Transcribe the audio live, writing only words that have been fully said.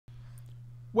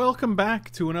Welcome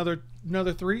back to another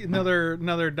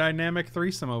dynamic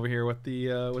threesome over here with the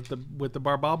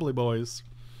Barbobbly boys,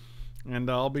 and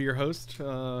I'll be your host.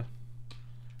 Any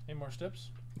more stips?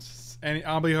 And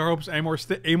I'll be your host. Amor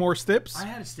Stips. I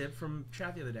had a stip from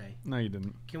chat the other day. No, you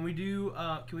didn't. Can we do?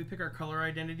 Can we pick our color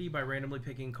identity by randomly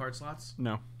picking card slots?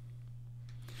 No.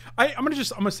 I'm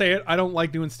gonna say it. I don't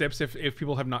like doing stips if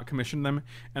people have not commissioned them,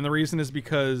 and the reason is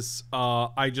because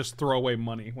I just throw away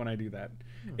money when I do that.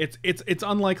 It's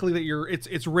unlikely that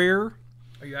it's rare.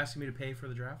 Are you asking me to pay for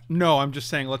the draft? No, I'm just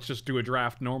saying let's just do a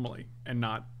draft normally and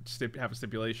not have a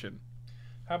stipulation.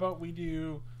 How about we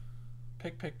do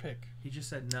pick? He just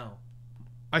said no.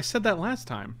 I said that last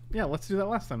time. Yeah, let's do that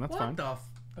last time. That's fine.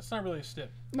 That's not really a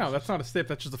stip. No, that's not a stip.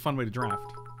 That's just a fun way to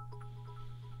draft.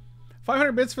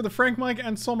 500 bits for the Frank Mike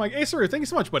and Soul Mike. Hey, sir, thank you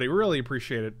so much, buddy. Really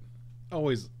appreciate it.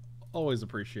 Always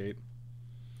appreciate.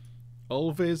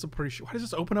 Always appreciate. Why does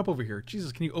this open up over here?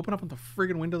 Jesus, can you open up on the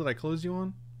friggin' window that I closed you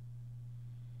on?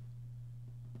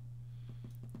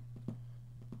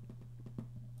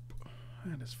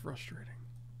 That is frustrating.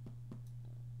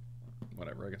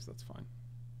 Whatever, I guess that's fine.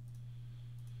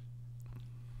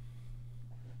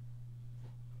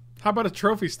 How about a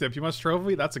trophy stip? You must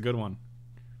trophy? That's a good one.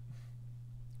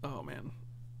 Oh, man.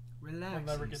 Relax. I'll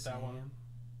never get that one.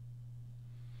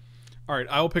 All right,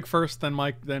 I will pick first, then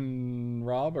Mike, then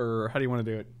Rob, or how do you want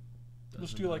to do it?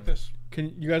 Let's do it like this.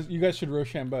 Can you guys should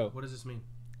Rochambeau. What does this mean?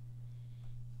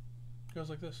 It goes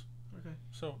like this. Okay.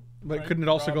 So. But Frank, couldn't it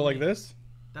also Rob, go like me. this?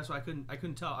 That's why I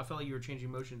couldn't tell. I felt like you were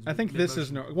changing motions. I think this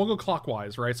is no. We'll go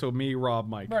clockwise, right? So me, Rob,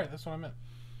 Mike. Right, that's what I meant.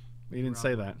 You didn't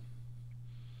say that.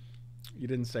 You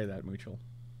didn't say that, Mutual.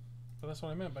 But that's what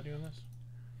I meant by doing this.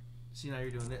 See, now you're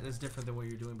doing that. That's different than what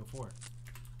you were doing before.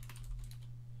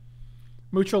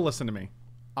 Mutual, listen to me.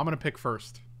 I'm gonna pick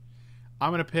first.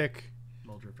 I'm gonna pick.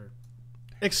 Muldrifter.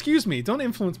 Excuse me. Don't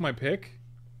influence my pick.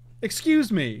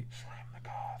 Excuse me. Slam the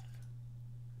goth.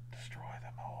 Destroy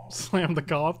them all. Slam the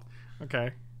goth.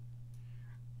 Okay.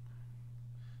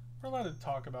 We're allowed to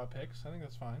talk about picks. I think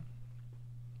that's fine.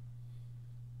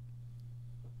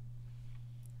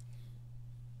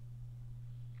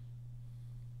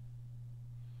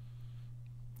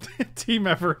 Team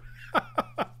effort.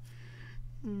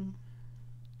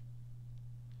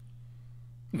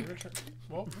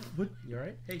 Well, What? You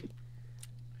alright? Hey.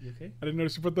 You okay? I didn't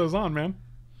notice you put those on, man.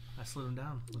 I slowed him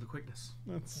down with a quickness.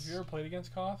 That's. have you ever played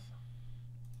against Koth?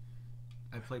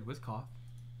 I played with Koth.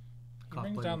 He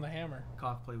brings down the hammer.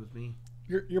 Koth played with me.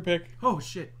 Your pick. Oh,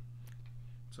 shit.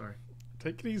 Sorry.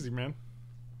 Take it easy, man.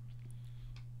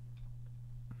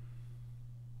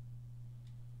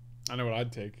 I know what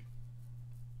I'd take.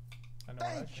 I know what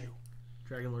I'd take.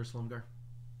 Dragon Lord Slumgar.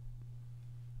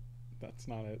 That's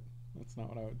not it. That's not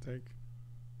what I would take.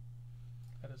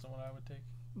 That isn't what I would take.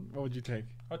 What would you take?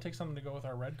 I would take something to go with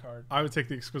our red card. I would take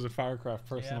the Exquisite Firecraft Yeah,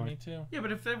 personally. me too. Yeah,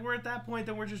 but if we're at that point,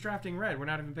 then we're just drafting red. We're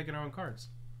not even picking our own cards.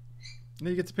 Then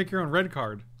you get to pick your own red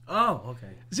card. Oh,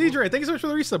 okay. Zedre, thank you so much for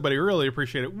the resub, buddy. Really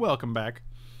appreciate it. Welcome back.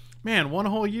 Man, one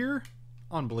whole year?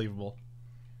 Unbelievable.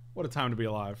 What a time to be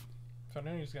alive. If I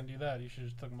knew he was going to do that, you should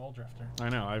have just took Muldrifter. I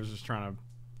know, I was just trying to...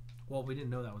 Well, we didn't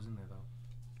know that was in there, though.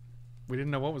 We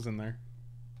didn't know what was in there.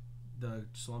 The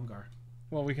Slumgar.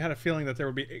 Well, we had a feeling that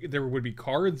there would be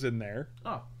cards in there.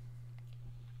 Oh.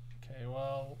 Okay,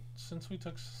 well, since we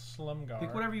took Slumgar,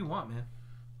 Pick whatever you want, man.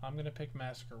 I'm going to pick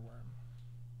Massacre Worm.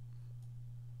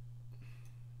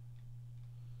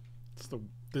 This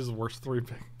is the worst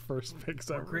first picks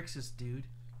Or ever. Grixis, dude.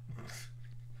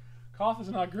 Koth is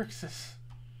not Grixis.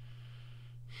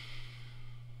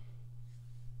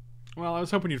 Well, I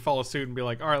was hoping you'd follow suit and be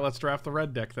like, all right, let's draft the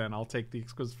red deck then. I'll take the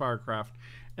Exquisite Firecraft.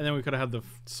 And then we could have had the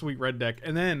sweet red deck.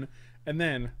 And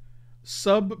then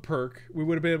sub perk, we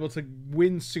would have been able to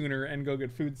win sooner and go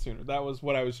get food sooner. That was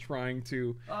what I was trying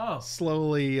to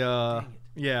slowly... Dang it.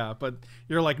 Yeah, but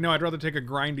you're like, no, I'd rather take a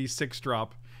grindy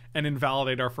 6-drop and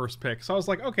invalidate our first pick. So I was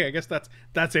like, okay, I guess that's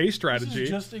a strategy.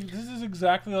 This is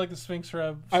exactly like the Sphinx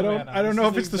Rev. I don't know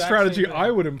if it's the strategy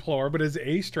I would employ, but it's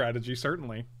a strategy,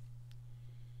 certainly.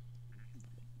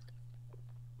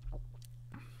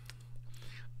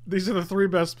 These are the 3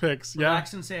 best picks. Yeah.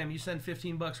 Relax and Sam, you send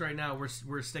 $15 right now.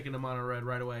 We're sticking to mono red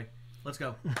right away. Let's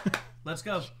go. Let's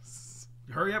go.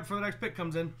 Hurry up before the next pick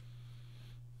comes in.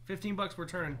 $15 we're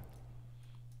turning.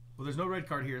 Well, there's no red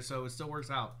card here, so it still works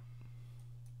out.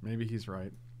 Maybe he's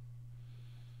right.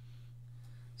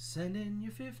 Send in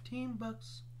your $15. Yeah,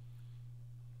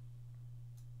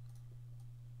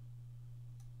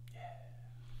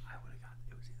 I would have got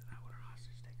it. Was either that one or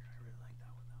Hostage Taker. I really like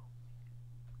that one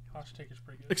though. Hostage Taker's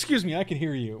pretty good. Excuse me, I can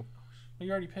hear you. Well,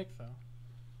 you already picked though.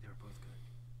 They were both good.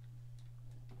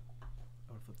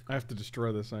 I would flip the I have to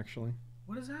destroy this actually.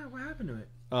 What is that? What happened to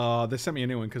it? They sent me a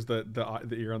new one because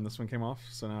the ear on this one came off.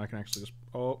 So now I can actually just.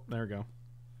 Oh, there we go.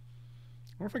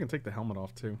 I wonder if I can take the helmet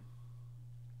off too.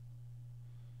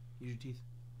 Use your teeth.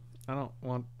 I don't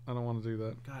want to do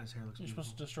that. God, his hair looks You're beautiful.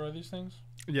 supposed to destroy these things?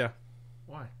 Yeah.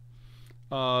 Why?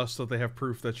 So they have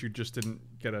proof that you just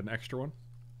didn't get an extra one.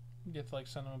 You get to like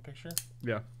send them a picture.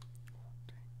 Yeah.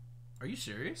 Are you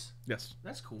serious? Yes.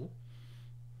 That's cool.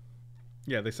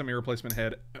 Yeah, they sent me a replacement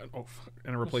head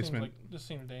and a replacement. This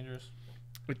seems dangerous.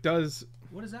 It does.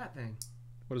 What is that thing?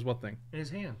 What is what thing? In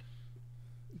his hand.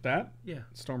 That? Yeah.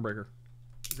 Stormbreaker.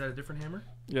 Is that a different hammer?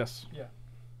 Yes. Yeah.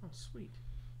 Oh, sweet.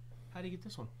 How do you get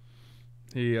this one?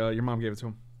 He, your mom gave it to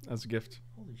him as a gift.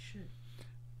 Holy shit.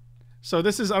 So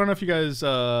this is, I don't know if you guys,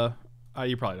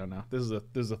 you probably don't know. This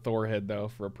is a Thor head though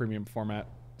for a premium format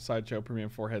sideshow, premium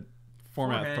format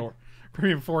Thor,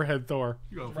 premium forehead Thor.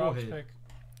 You got a Rob's forehead. pick.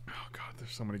 Oh god,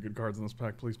 there's so many good cards in this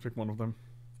pack. Please pick one of them.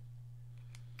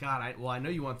 God, I know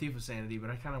you want Thief of Sanity, but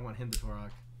I kind of want him to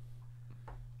Torok.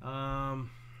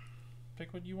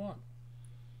 Pick what you want.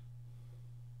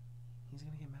 He's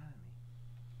gonna get mad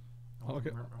at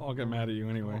me. I'll get mad at you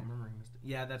anyway.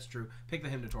 Yeah, that's true. Pick the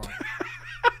him to Torok.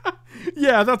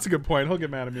 Yeah, that's a good point. He'll get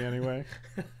mad at me anyway.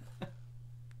 I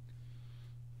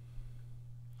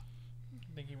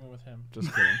think he went with him. Just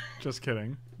kidding. Just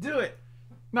kidding. Do it.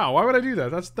 No, why would I do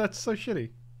that? That's so shitty.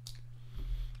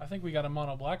 I think we got a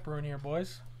mono black brew in here,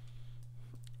 boys.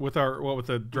 With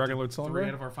the Dragon Lord Cylinder? 3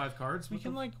 out of our 5 cards. We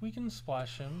can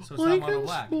splash him. So it's not mono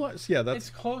black. Yeah, that's It's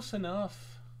close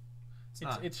enough.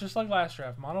 not. It's just like last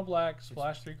draft. Mono black,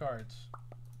 splash 3 cards.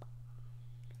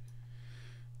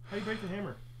 How do you break the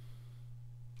hammer?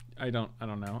 I don't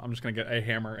know. I'm just gonna get a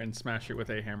hammer and smash it with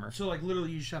a hammer. So like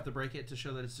literally, you just have to break it to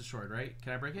show that it's destroyed, right?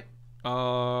 Can I break it? Can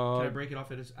I break it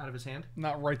off out of his hand?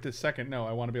 Not right this second. No,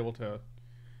 I want to be able to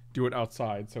do it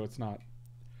outside, so it's not.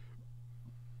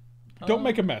 Don't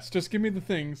make a mess. Just give me the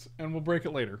things, and we'll break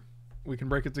it later. We can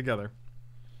break it together.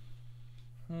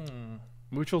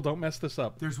 Mutual, don't mess this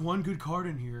up. There's one good card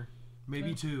in here,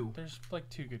 maybe 2. There's like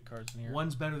 2 good cards in here.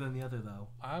 One's better than the other though.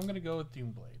 I'm gonna go with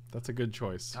Doomblade. That's a good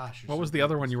choice. Gosh, what was the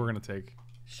other one you were gonna take?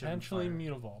 Potentially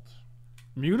Mutavault.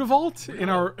 Mutavault in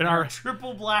our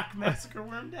triple black Massacre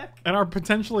Worm deck. In our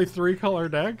potentially 3-color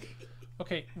deck.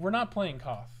 Okay, we're not playing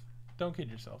Koth. Don't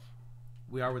kid yourself.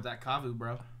 We are with that Kavu,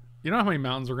 bro. You know how many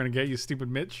mountains we're gonna get, you stupid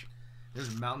Mitch?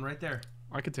 There's a mountain right there.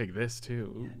 I could take this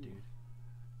too. Yeah, dude.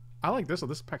 I like this one.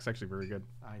 This pack's actually very good.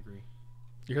 I agree.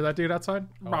 You hear that dude outside?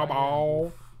 Oh, Bow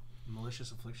bow.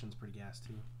 Malicious Affliction's pretty gas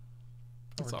too.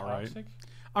 That's Or all right. Toxic?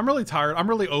 I'm really tired. I'm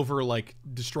really over like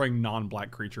destroying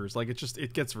non-black creatures. Like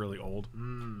it gets really old.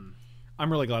 I'm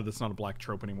really glad that's not a black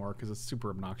trope anymore because it's super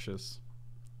obnoxious.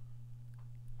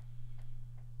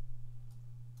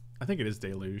 I think it is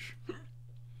Deluge.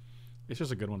 It's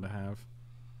just a good one to have.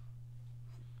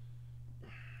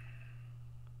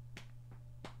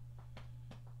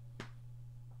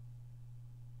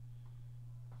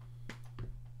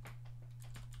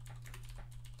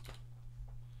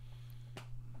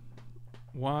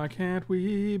 Why can't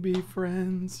we be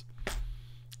friends?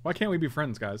 Why can't we be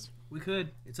friends, guys? We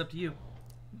could. It's up to you.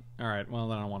 All right. Well,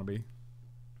 then I don't want to be.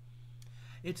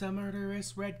 It's a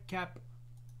murderous red cap.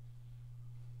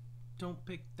 Don't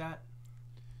pick that.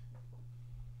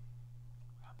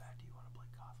 How bad do you want to play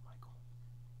Goth, Michael?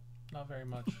 Not very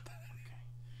much. Okay.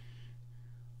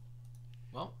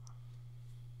 Well,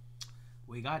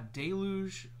 we got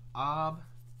Deluge, Ob,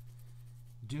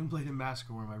 Doomblade, and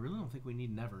Massacre Worm. I really don't think we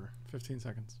need Never. 15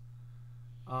 seconds.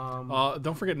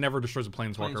 Don't forget Never destroys a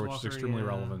Planeswalker, which is extremely yeah.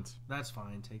 relevant. That's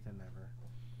fine. Take the Never.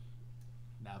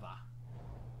 Never.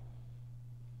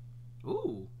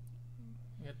 Ooh.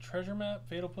 We got Treasure Map,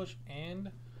 Fatal Push,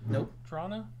 and Nope.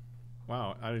 Drana.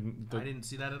 Wow, I didn't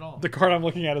see that at all. The card I'm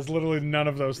looking at is literally none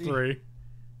of those 3.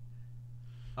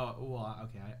 Oh, well,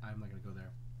 okay. I'm not going to go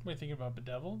there. What are you thinking about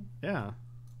Bedeviled? Yeah.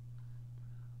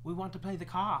 We want to play the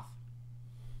Koth.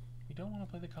 You don't want to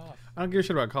play the Koth. I don't give a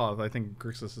shit about Call. I think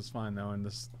Grixis is fine though, and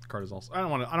this card is also. I don't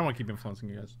want to keep influencing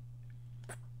you guys.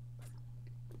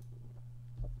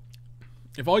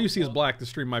 If all you see is black, the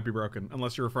stream might be broken,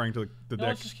 unless you're referring to the deck.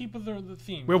 Let's just keep with the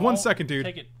theme. We have 1 second, dude.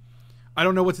 Take it. I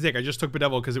don't know what to take. I just took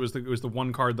Bedevil because it was the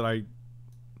one card that I.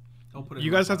 Don't put it.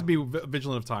 You guys have to be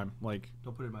vigilant of time. Like.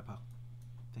 Don't put it in my pile.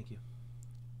 Thank you.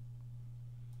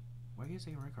 Why are you guys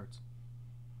taking red cards?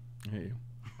 I hate you.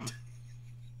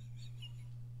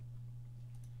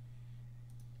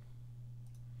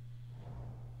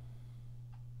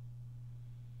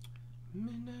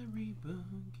 Midnight Reaper,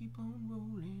 keep on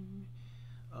rolling.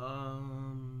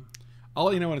 I'll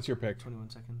let you know when it's your pick. 21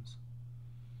 seconds.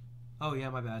 Oh yeah,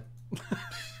 my bad.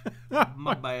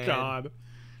 My bad. God.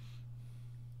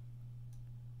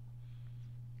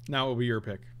 Now it will be your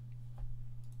pick.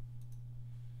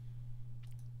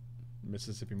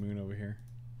 Mississippi Moon over here.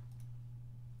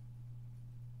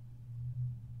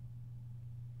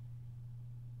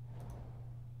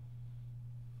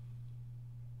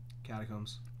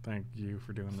 Catacombs. Thank you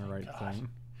for doing the right thing.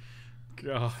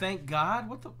 God. Thank God.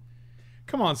 What the?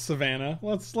 Come on, Savannah.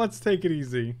 Let's take it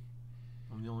easy.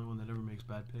 I'm the only one that ever makes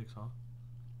bad picks, huh?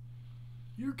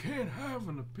 You can't have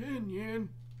an opinion.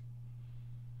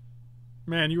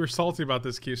 Man, you were salty about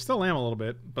this Q. Still am a little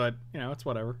bit, but you know, it's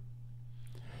whatever.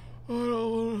 I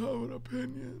don't want to have an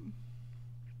opinion.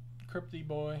 Crypty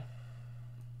boy.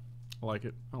 I like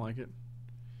it. I like it.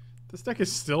 This deck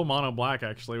is still mono black,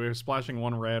 actually. We have splashing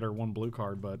one red or one blue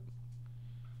card, but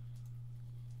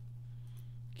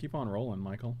keep on rolling,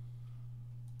 Michael.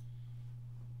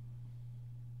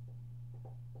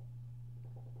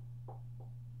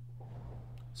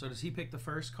 So does he pick the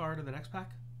first card of the next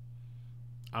pack?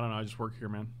 I don't know. I just work here,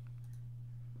 man.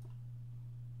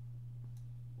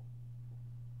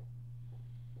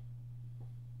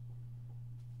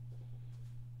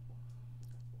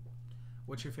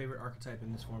 What's your favorite archetype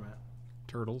in this format?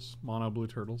 Turtles. Mono blue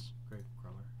turtles. Great,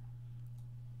 Crawler.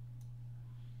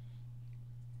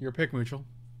 Your pick, Moochel.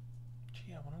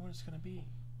 Gee, I wonder what it's gonna be.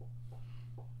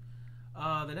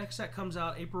 The next set comes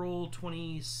out April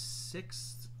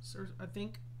 26th, I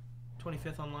think.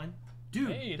 25th online.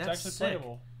 Dude, Hey, it's that's actually sick.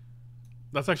 playable.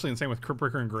 That's actually insane with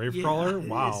Cryptbreaker and Gravecrawler. Yeah,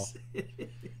 wow. it is.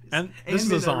 And this is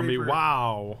a Midnight zombie. Reaper.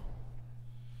 Wow.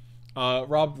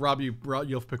 Rob,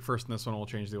 you'll pick first in this one. We'll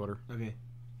change the order. Okay.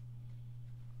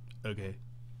 Okay.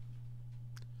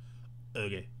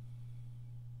 Okay.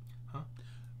 Huh?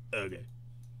 Okay.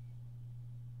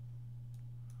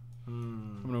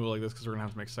 Hmm. I'm gonna go like this because we're gonna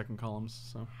have to make second columns.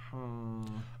 So.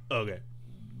 Okay.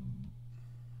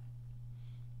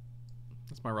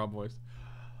 That's my Rob voice.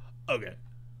 Okay.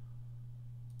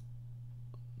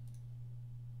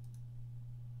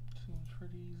 Seems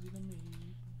pretty easy to me.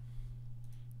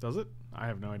 Does it? I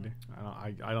have no idea.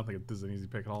 I don't think this is an easy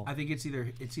pick at all. I think it's either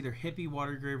hippie,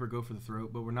 watery grave, or go for the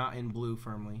throat, but we're not in blue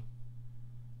firmly,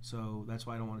 so that's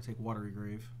why I don't want to take watery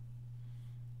grave.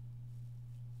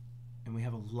 And we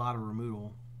have a lot of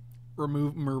removal.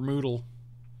 Remove Mermoodle.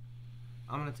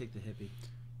 I'm gonna take the hippie.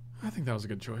 I think that was a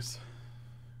good choice.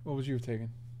 What would you have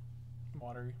taken?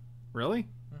 Watery. Really?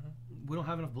 Mm-hmm. We don't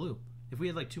have enough blue. If we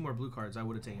had like 2 more blue cards, I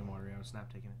would have taken watery. I would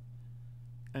snap taking it.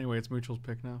 Anyway, it's Mutual's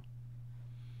pick now.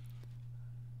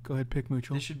 Go ahead, pick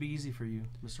Mutual. This should be easy for you,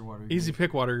 Mr. Watery. Easy Grave.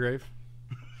 pick, Watergrave.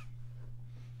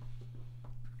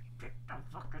 Pick the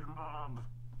fucking mob.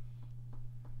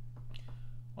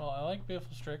 Well, I like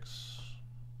Biffle Strix.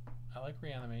 I like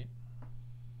Reanimate.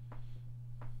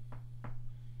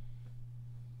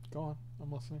 Go on.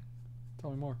 I'm listening.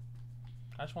 Tell me more.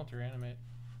 I just want to Reanimate.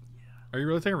 Are you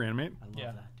really taking Reanimate? I love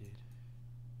Yeah. that, dude.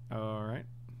 All right.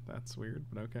 That's weird,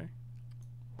 but okay.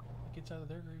 It gets out of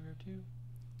their graveyard too.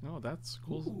 Oh, that's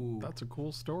cool. Ooh. That's a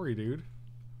cool story, dude.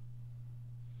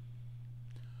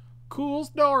 Cool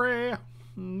story. I think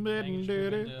it's moved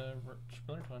into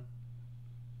Splinter Twin.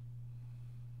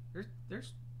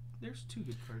 There's 2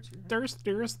 good cards here.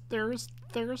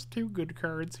 There's 2 good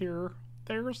cards here.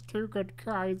 There's 2 good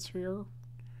cards here.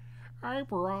 I'm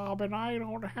Rob and I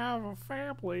don't have a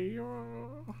family.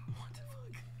 What the fuck?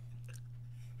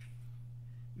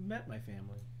 You met my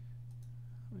family.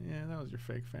 Yeah, that was your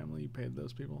fake family. You paid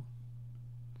those people.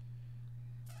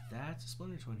 That's a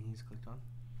Splinter Twin he's clicked on.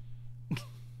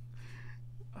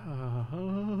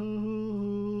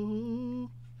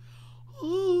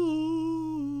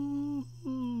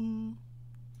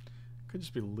 Could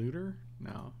just be Looter.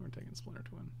 No, we're taking Splinter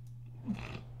Twin.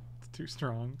 It's too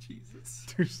strong. Jesus.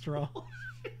 Too strong.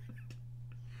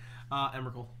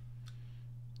 Emrakul.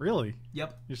 Really?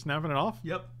 Yep. You're snapping it off?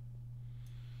 Yep.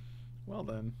 Well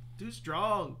then. Too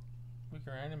strong. We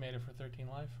can Reanimate it for 13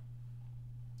 life.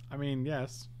 I mean,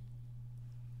 yes.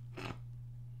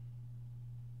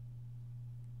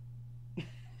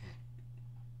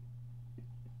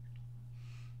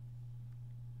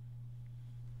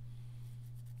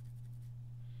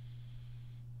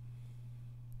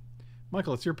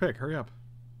 Michael, it's your pick. Hurry up.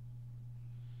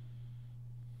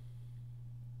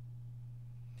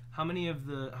 How many of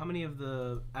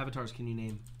the avatars can you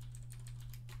name?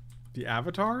 The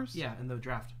avatars? Yeah, in the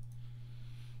draft.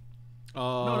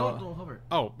 No, don't hover.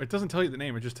 Oh, it doesn't tell you the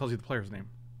name. It just tells you the player's name.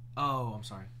 Oh, I'm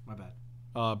sorry. My bad.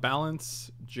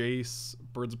 Balance, Jace,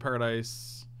 Birds of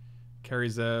Paradise, Kari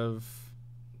Zev.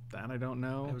 That I don't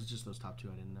know. It was just those top 2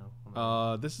 I didn't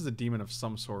know. This is a demon of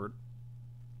some sort.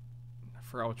 I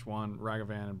forgot which one.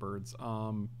 Ragavan and Birds.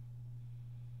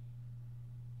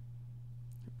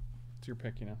 It's your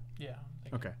pick, you know. Yeah. I'm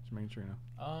thinking. Okay, just making sure you know.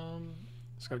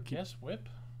 Just gotta keep. Yes, whip.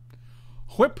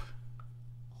 Whip.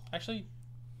 Actually,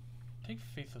 take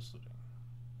Faithless Looting.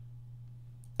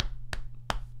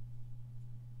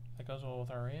 That goes well with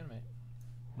our reanimate.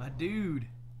 My dude.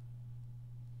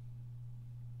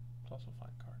 It's also a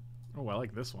fine card. Oh, I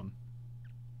like this one.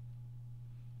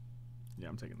 Yeah,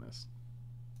 I'm taking this.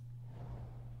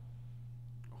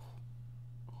 Oh,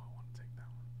 I want to take that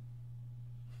one.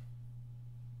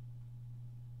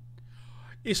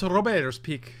 It's Roberto's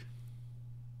pick.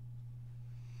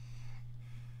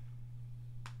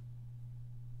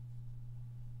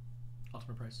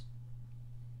 Ultimate price.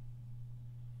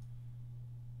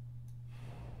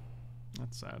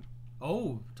 That's sad.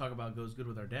 Oh, talk about goes good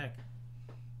with our deck.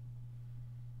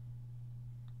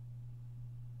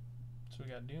 So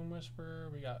we got Doom Whisper,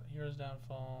 we got Hero's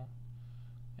Downfall,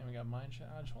 and we got Mind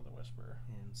Shadow. I just want the Whisper.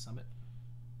 And Summit.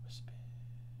 Whisper.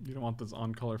 You don't want this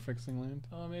on color fixing land?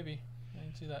 Oh, maybe. I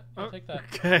didn't see that. I'll take that.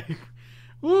 Okay.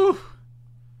 Woo!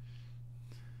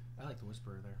 I like the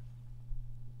Whisperer there.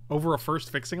 Over a first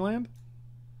fixing land?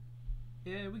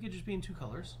 Yeah, we could just be in 2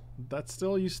 colors. That's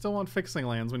still, you still want fixing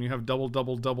lands when you have double,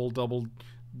 double, double, double,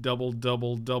 double,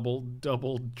 double, double,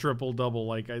 double, triple, double.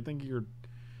 Like, I think you're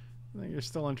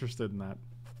still interested in that.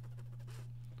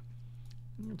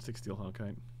 I'm gonna take Steel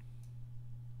Hellkite.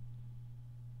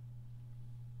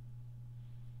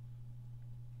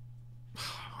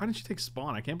 Why didn't you take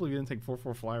Spawn? I can't believe you didn't take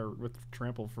 4/4 Flyer with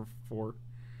Trample for 4.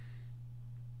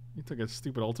 You took a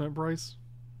stupid ultimate price?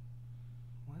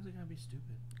 Why is it gotta be stupid?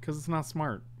 Because it's not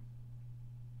smart.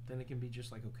 Then it can be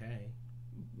just like okay.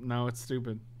 No, it's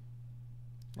stupid.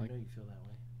 I know you feel that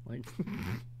way. Like,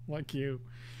 like you.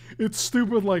 It's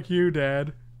stupid like you,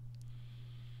 Dad.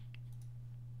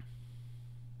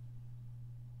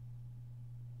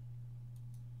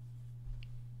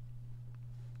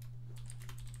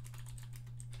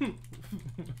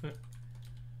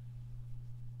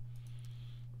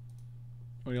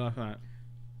 What are you laughing at?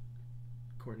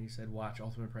 Courtney said, "Watch,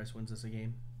 Ultimate Price wins us a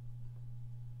game."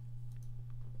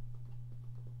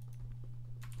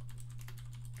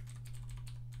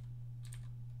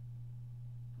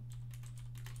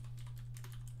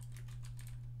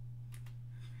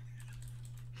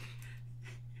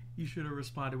 You should have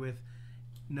responded with,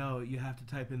 "No, you have to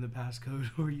type in the passcode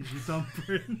or use your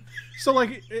thumbprint." So,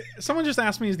 like, someone just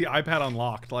asked me, is the iPad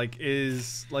unlocked? Like,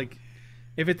 if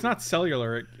it's not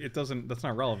cellular, it doesn't, that's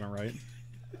not relevant, right?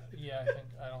 Yeah,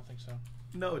 I don't think so.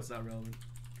 No, it's not relevant.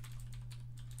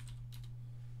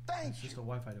 It's just a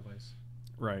Wi-Fi device.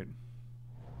 Right.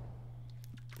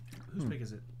 Whose pick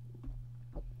is it?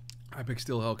 I picked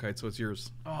Steel Hellkite, so it's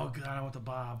yours. Oh god, I want the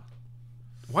Bob.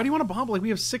 Why do you want a Bob? Like, we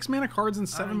have 6 mana cards and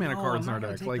 7 mana cards in our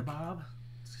deck. Take Like, the Bob.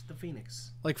 It's the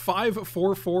Phoenix. like 5,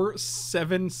 4, 4,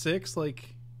 7, 6.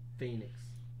 Like, Phoenix.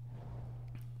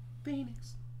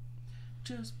 Phoenix.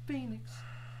 Just Phoenix.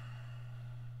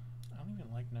 I don't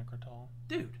even like Necrotol.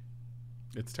 Dude.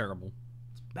 it's terrible.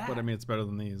 It's bad. But I mean, it's better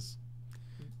than these.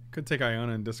 Could take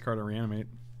Iona and discard and reanimate.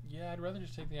 Yeah, I'd rather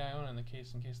just take the Iona in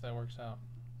case that works out.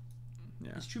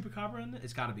 Yeah. Is Chupacabra in it?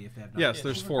 It's got to be if they have. Yes, Yeah,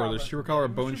 there's Chupacabra. 4. There's Chupacabra,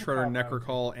 Yeah, Bone Shredder, Chupacabra.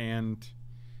 Necrocall, and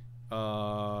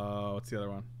what's the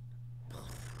other one?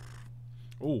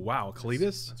 Oh wow,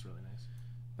 Kalidas. That's really nice.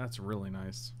 That's really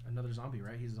nice. Another zombie,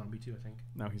 right? He's a zombie too, I think.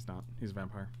 No, he's not. He's a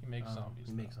vampire. He makes zombies.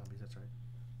 He makes though. zombies. That's right.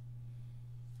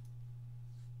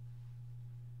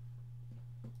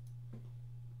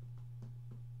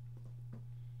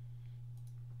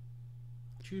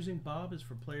 Choosing Bob is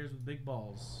for players with big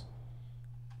balls.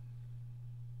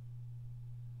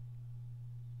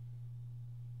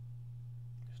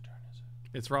 Whose turn is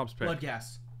it? It's Rob's pick.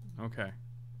 Bloodgas. Okay.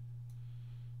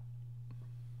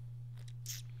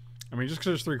 I mean, just because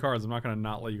there's 3 cards, I'm not going to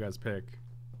not let you guys pick.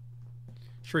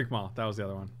 Shriekmaw, that was the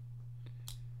other one.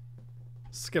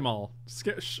 Skimmal.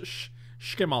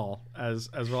 Skimmal, as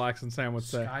Relax and Sam would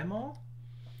say. Sky Mall?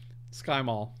 Sky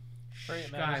Mall. Great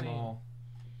Sky magazine. Mall.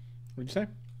 What'd you say?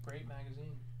 Great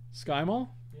magazine. Sky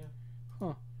Mall? Yeah.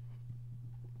 Huh.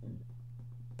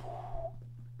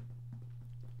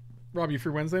 Rob, you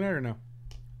free Wednesday night or no?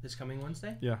 This coming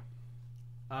Wednesday? Yeah.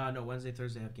 No, Wednesday,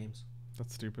 Thursday have games.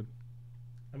 That's stupid.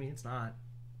 I mean, it's not.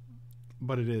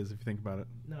 But it is, if you think about it.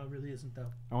 No, it really isn't, though.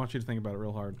 I want you to think about it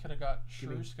real hard. Could have got Give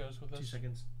me Shruskos with 2 us.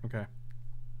 seconds. Okay.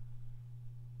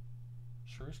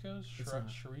 Shruskos? It's not.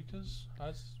 Shurikas?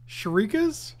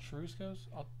 Shurikas? Shruskos?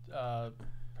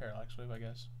 Parallax Wave, I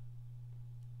guess.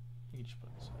 You can just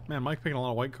put this in. Man, Mike picking a lot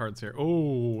of white cards here.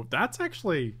 Oh, that's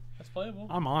actually... That's playable.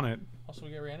 I'm on it. Also,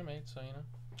 we get Reanimate, so, you know.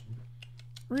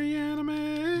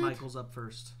 Reanimate! Michael's up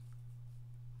first.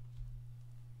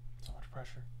 So much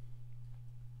pressure.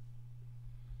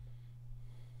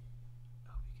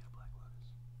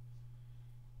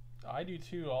 I do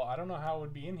too. I don't know how it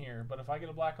would be in here, but if I get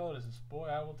a Black Lotus, boy,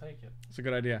 I will take it. It's a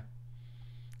good idea.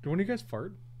 Do one of you guys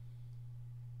fart?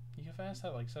 You have asked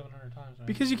that like 700 times, man.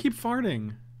 Because you keep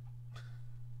farting.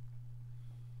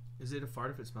 Is it a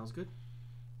fart if it smells good?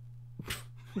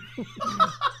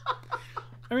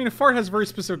 I mean, a fart has very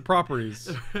specific properties.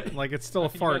 Like, it's still a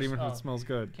Can you fart guys- even if oh. it smells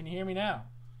good. Can you hear me now?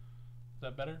 Is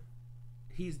that better?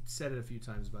 He's said it a few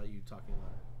times about you talking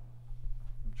about it.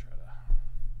 I'm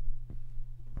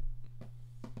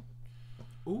trying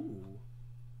to. Ooh.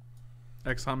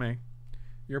 Exame.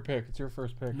 Your pick. It's your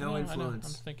first pick. No I know,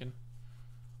 influence. I'm thinking.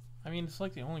 I mean, it's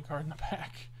like the only card in the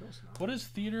pack. No, it's not. What does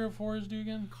Theater of Horrors do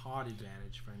again? Cod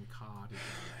advantage, friend. Cod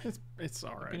advantage. It's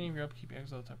all right. Beginning of your upkeep,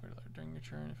 exile the top card during your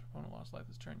turn. If your opponent lost life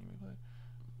this turn, you may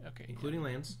play. Okay. Including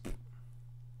lands.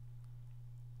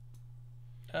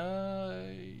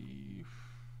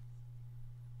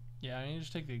 Yeah, I mean,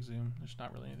 just take the Exhume. There's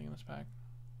not really anything in this pack.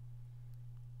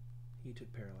 He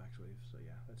took Parallax Wave, so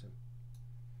yeah, that's him.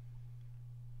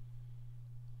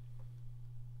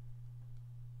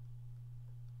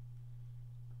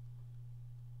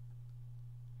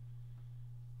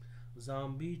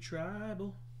 Zombie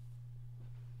Tribal.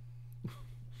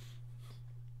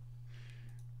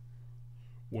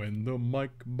 When the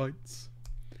mic bites.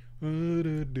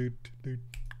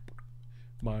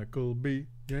 Michael B.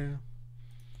 Yeah.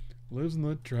 Lives in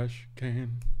the trash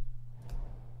can.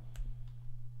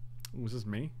 Was this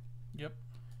me? Yep,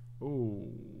 Oh,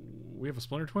 we have a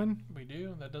Splinter Twin? we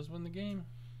do. That does win the game.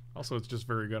 Also, it's just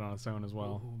very good on its own as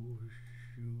well. Oh,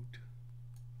 shoot.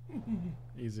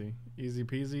 Easy. Easy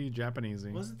peasy,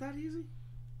 Japanesey. Was it that easy?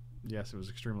 Yes, it was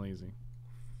extremely easy.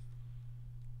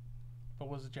 But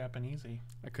was it Japanesey?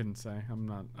 I couldn't say. I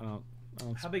don't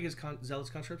How big is Zealot's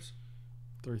Conscripts?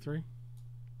 33?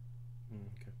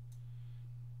 Okay.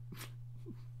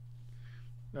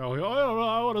 Oh, I don't know.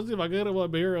 I want to see if I get him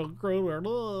up here. That's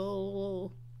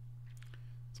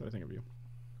what I think of you.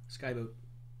 Skyboat.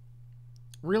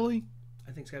 Really?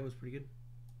 I think Skyboat's pretty good.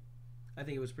 I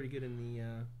think it was pretty good in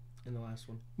the last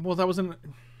one. Well, that wasn't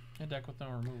A deck with no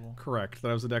removal. correct.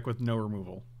 That was a deck with no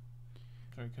removal.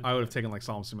 So it could I be would have taken like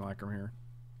Solemn Simulacrum here.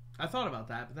 I thought about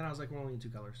that, but then I was like, we're only in 2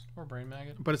 colors. or Brain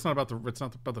Maggot. But it's not about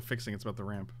the fixing. It's about the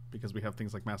ramp because we have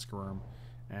things like Masquerome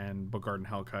and Bogard and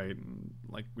Hellkite, and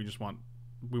like we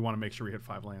want to make sure we hit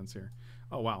 5 lands here.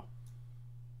 Oh wow,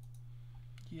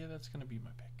 Yeah, that's gonna be my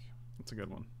pick. that's a good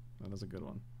one. That is a good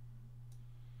one.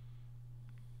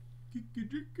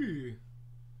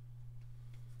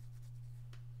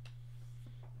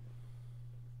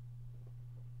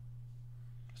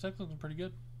 This deck looking pretty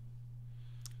good.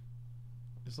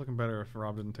 It's looking better if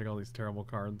Rob didn't take all these terrible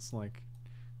cards like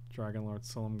Dragonlord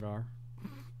Silumgar.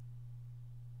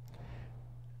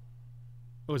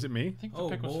 Oh, is it me? I think the Oh,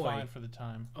 pick was boy. fine for the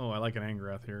time. Oh, I like an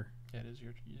Angrath here. Yeah, it is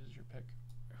your pick.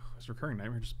 Is Recurring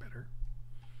Nightmare just better?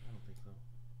 I don't think so.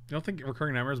 You don't think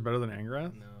Recurring Nightmare is better than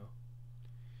Angrath? No.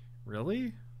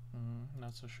 Really?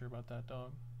 Not so sure about that,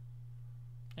 dog.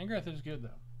 Angrath is good though.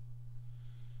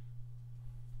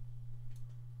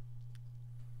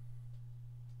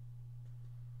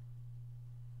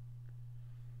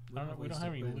 I don't know. We don't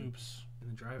have any loops. In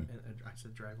the drive, I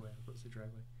said driveway. I was supposed to say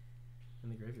driveway. In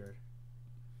the graveyard.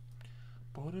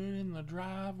 Put it in the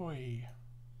driveway.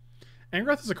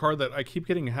 Angrath is a card that I keep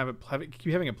keep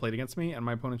having it played against me, and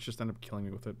my opponents just end up killing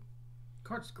me with it.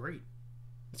 Card's great.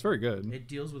 It's very good. It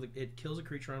deals with it kills a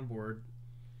creature on board.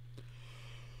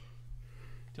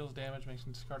 Deals damage, makes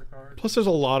him discard a card. Plus, there's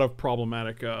a lot of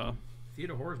problematic.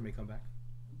 Theater Horrors may come back.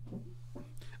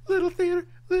 Little theater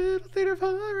of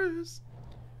horrors.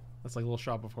 That's like a little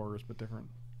shop of horrors, but different.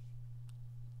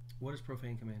 What does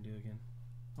Profane Command do again?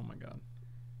 Oh my god.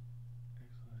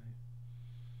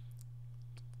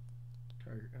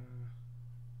 Target.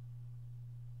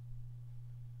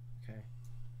 Okay.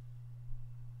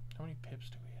 How many pips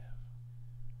do we have?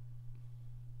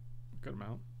 Good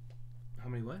amount. How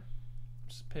many what?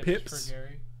 Just pips, Pips. for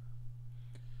Gary.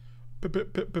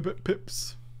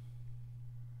 Pips.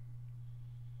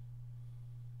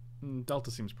 Delta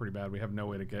seems pretty bad. We have no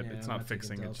way to get. Yeah, It's I'm not not taking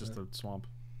fixing. It's just Delta. a swamp.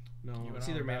 No, You it's went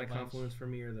either on Mana Badlands. Confluence for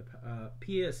me or the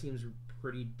Pia seems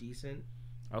pretty decent.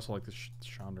 I also like the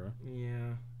Chandra.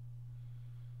 Yeah.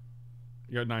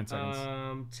 You got 9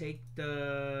 seconds. Take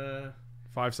the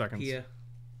 5 seconds. Pia.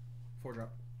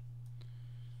 4-drop.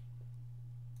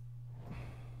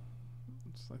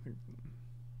 I think.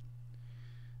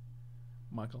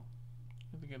 Michael.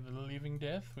 We get the Leaving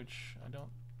Death, which I don't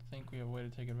think we have a way to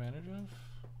take advantage of.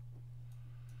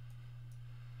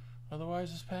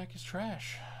 Otherwise, this pack is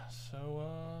trash.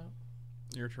 So,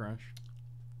 You're trash.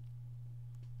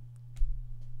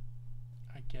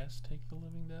 I guess take the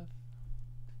Living Death.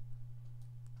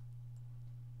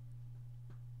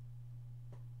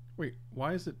 Wait,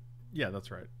 why is it? Yeah,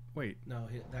 that's right. Wait, No,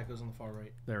 that goes on the far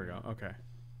right. there we go. Okay.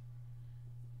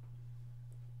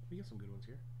 We got some good ones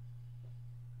here.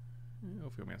 Yeah,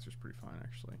 Ophiomancer's pretty fine,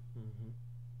 actually.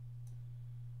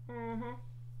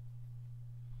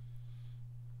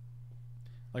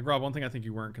 Like, Rob, one thing I think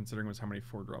you weren't considering was how many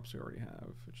 4-drops we already have,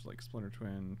 which is like Splinter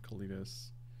Twin,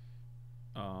 Kalidas,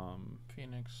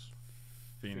 Phoenix.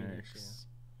 Phoenix.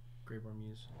 Graveborn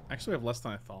Muse. Actually, we have less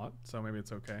than I thought, so maybe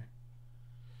it's okay.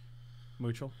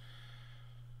 Mutual?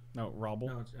 No, Robble.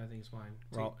 No, I think it's fine.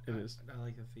 It is. I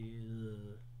like the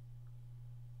feel.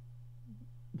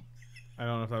 I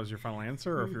don't know if that was your final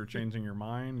answer or if you were changing your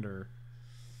mind or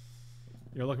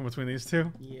you're looking between these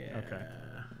two. Yeah. Okay.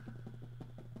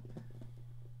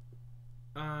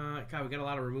 God, we got a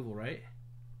lot of removal, right?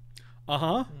 Uh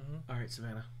huh. All right,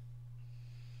 Savannah.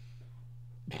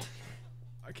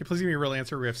 Okay, please give me a real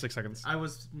answer. We have 6 seconds. I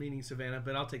was meaning Savannah,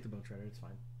 but I'll take the Bone Shredder. It's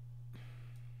fine.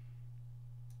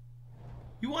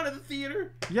 You wanted the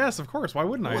theater? Yes, of course. Why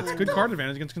wouldn't I? It's good card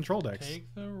advantage against control decks.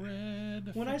 Take the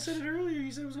red. When I said it earlier,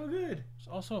 you said it was no good. It's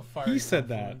also a fire. He said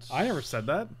that. I never said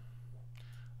that.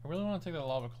 I really want to take that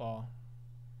Lava Claw.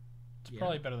 It's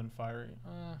probably better than Fiery.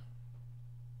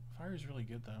 Fire's really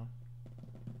good though.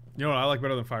 You know what I like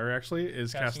better than Fire actually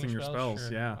is casting your spells.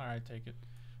 Sure. Yeah. All right, take it.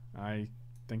 I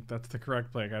think that's the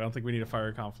correct play. I don't think we need a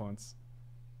Fire Confluence.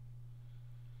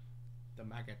 The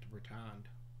Maggot returned.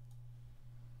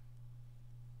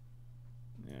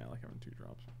 Yeah, I like having 2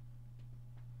 drops.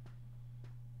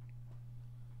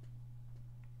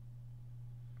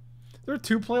 There are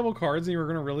 2 playable cards and you were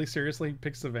going to really seriously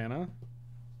pick Savannah?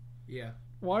 Yeah.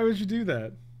 Why would you do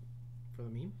that? For the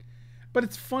meme? But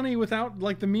it's funny without,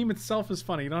 like, the meme itself is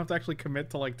funny. You don't have to actually commit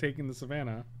to, like, taking the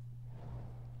Savannah.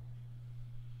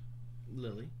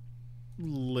 Lily.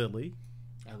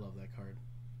 I love that card.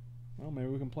 Well, maybe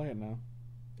we can play it now.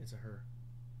 It's a her.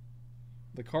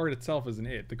 The card itself is an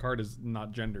it. The card is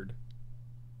not gendered.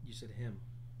 You said him.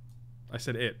 I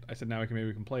said it. I said now maybe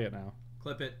we can play it now.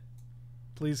 Clip it.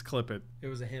 Please clip it. It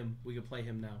was a him. We could play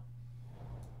him now.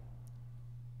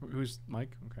 Who's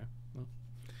Mike? Okay. Well.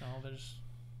 No, there's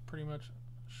pretty much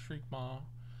Shriek Maw. I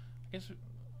guess.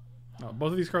 No,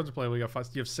 both of these cards are playable. You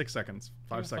have 6 seconds.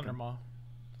 5 seconds. Thunder Maw.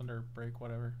 Thunder Break,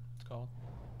 whatever it's called.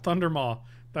 Thunder Maw.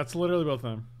 That's literally both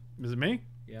of them. Is it me?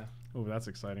 Yeah. Oh, that's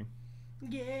exciting.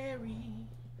 Gary,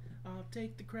 I'll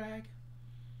take the crag.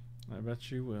 I bet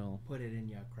you will. Put it in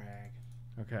your crag.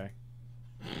 Okay.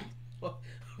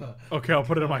 Okay, I'll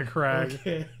put it in my crag.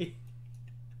 Okay.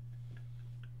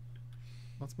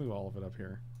 Let's move all of it up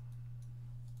here.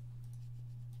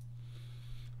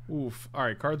 Oof. All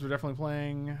right, cards we're definitely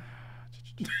playing.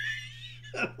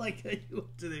 I like how you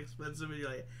went to the expensive and you're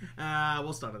like,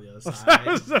 we'll start on the other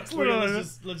side. That's literally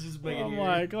let's just make it here.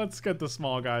 Like, let's get the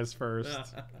small guys first.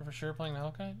 You're for sure playing the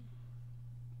Hellkite?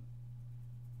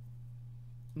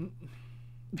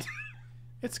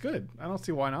 It's good. I don't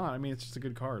see why not. I mean, it's just a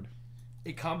good card.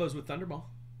 It combos with Thunderball.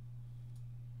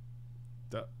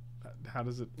 How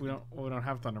does it? We don't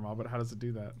have Thundermaw, but how does it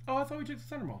do that? Oh, I thought we took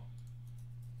the Thunderball.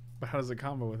 But how does it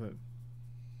combo with it?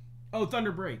 Oh,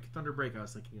 Thunder Break. Thunder Break I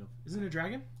was thinking of. Isn't it a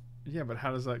dragon? Yeah, but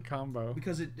how does that combo?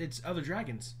 Because it's other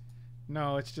dragons.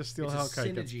 No, it's just Steel It's a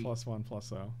Hellkite gets synergy.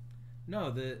 +1/+0.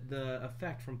 No, the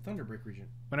effect from Thunder Break region.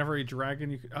 Whenever a dragon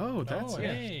you could... Oh, that's it.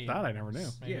 hey. That I never knew.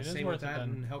 Maybe yeah, it is same worth with it that then.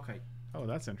 and Hellkite. Oh,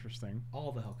 that's interesting.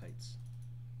 All the Hellkites.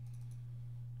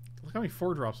 Look how many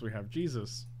 4-drops we have.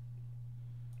 Jesus.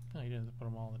 No, you didn't have to put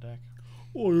them all on the deck.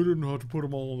 Well, you didn't have to put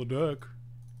them all on the deck.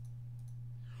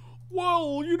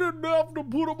 Well, you didn't have to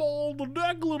put them all on the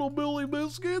deck, little Billy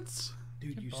Biscuits.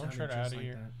 Dude, Get you Bone sounded Shredder just outta like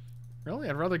here. that. Really?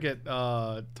 I'd rather get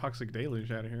Toxic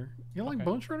Deluge out of here. You don't like Okay.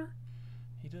 Bone Shredder?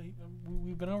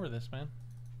 We've been over this, man.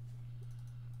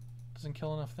 Doesn't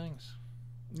kill enough things.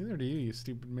 Neither do you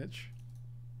stupid Mitch.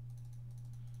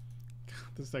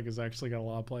 This deck has actually got a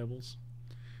lot of playables.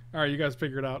 Alright, you guys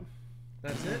figure it out.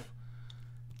 That's it?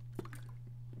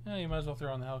 Yeah, you might as well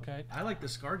throw on the Hellkite. I like the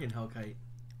Skargan Hellkite.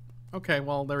 Okay,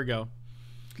 well, there we go.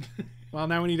 Well,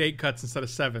 now we need 8 cuts instead of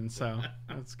 7, so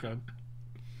that's good.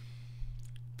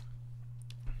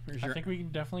 Here's I your- think we can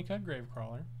definitely cut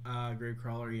Gravecrawler.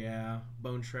 Gravecrawler, yeah.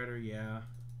 Bone Shredder, yeah.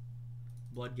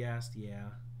 Bloodghast, yeah.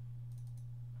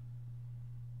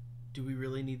 Do we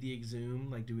really need the Exhume?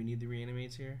 Like, do we need the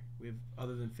Reanimates here? We have,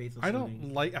 other than Faithless I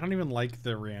Looting. don't even like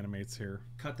the reanimates here.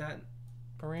 Cut that.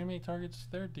 But reanimate targets,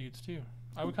 they're dudes too.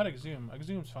 I would cut Exhume.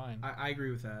 Exhume's fine. I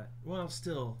agree with that. Well,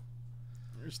 still.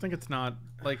 I just think it's not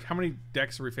like how many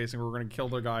decks are we facing where we're going to kill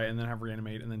their guy and then have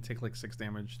reanimate and then take like 6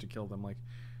 damage to kill them. Like,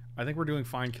 I think we're doing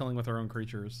fine killing with our own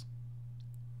creatures.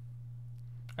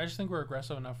 I just think we're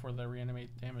aggressive enough where the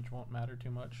reanimate damage won't matter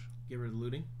too much. Get rid of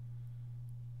looting.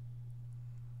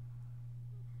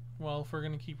 Well, if we're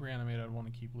gonna keep reanimate, I'd want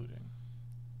to keep looting.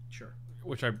 Sure.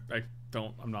 Which I'm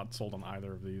not sold on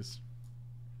either of these.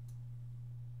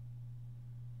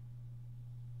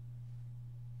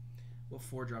 What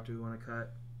 4-drop do we want to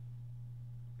cut?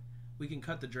 We can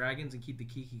cut the dragons and keep the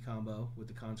Kiki combo with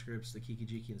the conscripts, the Kiki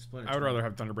Jiki, and Splinter. I would rather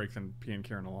have Thunderbreak than PN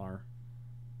Kieran Alar.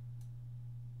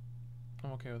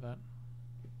 I'm okay with that.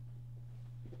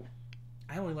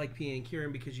 I only like PA and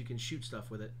Kieran because you can shoot stuff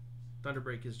with it.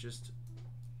 Thunderbreak is just...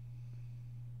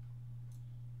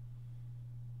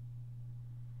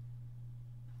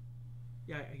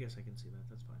 Yeah, I guess I can see that.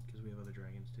 That's fine, because we have other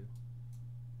dragons, too.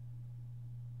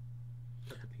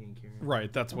 Got the PA and Kieran.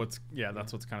 Right, that's what's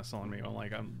kind of selling me on.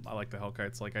 Like, I like the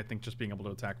Hellkites. Like, I think just being able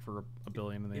to attack for a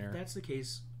billion in the air. If that's the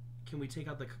case, can we take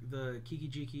out the Kiki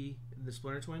Jiki, the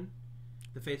Splinter Twin,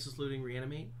 the Faceless Looting,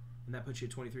 Reanimate, and that puts you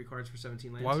at 23 cards for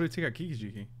 17 lands? Why would we take out Kiki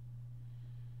Jiki?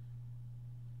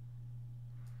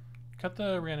 Cut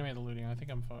the reanimate the looting. I think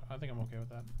I'm okay with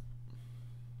that.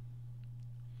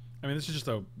 I mean, this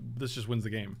just wins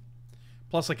the game.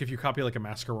 Plus, like if you copy like a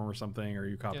Massacre Worm or something, or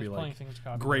you copy like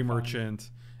Grey Merchant,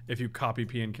 if you copy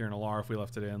PN Kieran Alar, if we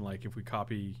left it in, like if we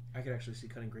copy, I could actually see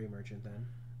cutting Grey Merchant then.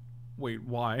 Wait,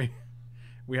 why?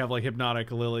 We have like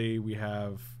Hypnotic Lily, we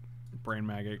have Brain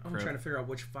Maggot. I'm trying to figure out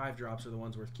which 5-drops are the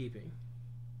ones worth keeping.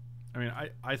 I mean,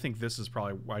 I think this is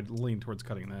probably, I'd lean towards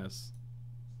cutting this.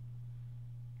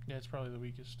 Yeah, it's probably the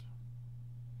weakest.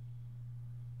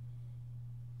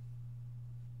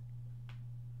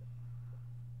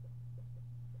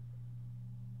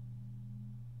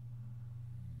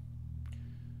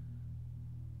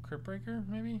 Crypt Breaker,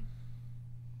 maybe?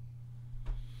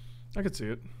 I could see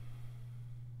it.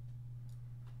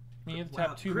 I mean, you have to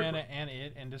tap 2 mana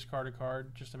and discard a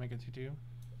card just to make it 2/2.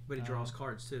 But it draws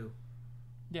cards too.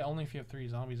 Yeah, only if you have 3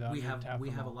 zombies out. We have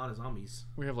a lot of zombies.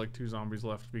 We have like 2 zombies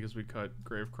left because we cut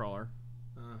Gravecrawler.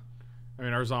 I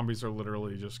mean, our zombies are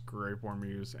literally just Graveborn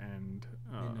Muse and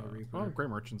well, Grey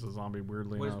Merchant's a zombie.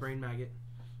 Weirdly enough. What is Brain Maggot?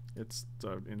 It's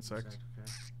insect. Okay.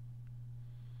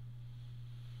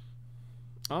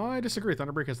 I disagree.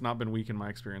 Thunderbreak has not been weak in my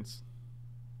experience.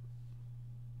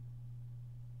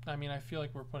 I mean, I feel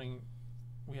like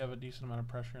we have a decent amount of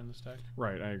pressure in this deck.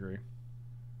 Right, I agree.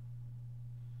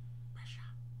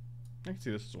 I can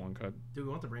see this as one cut. Do we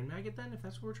want the Brain Maggot then, if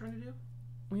that's what we're trying to do?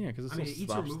 Well, yeah, because it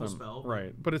eats a removal spell.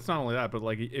 Right, but it's not only that, but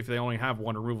like if they only have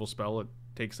one removal spell, it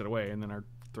takes it away, and then our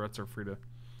threats are free to.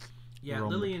 Yeah,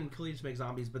 Lily and Khalees make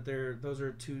zombies, but those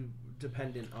are too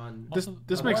dependent on this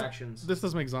makes actions. This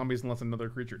doesn't make zombies unless another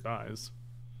creature dies.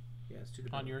 Yeah, it's too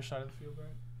dependent. On your side of the field,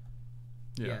 right?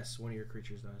 Yeah. Yes, one of your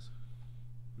creatures dies.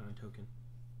 Non-token.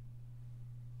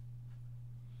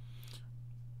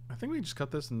 I think we just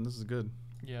cut this, and this is good.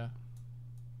 Yeah.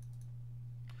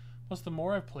 Plus, the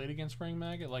more I've played against Brain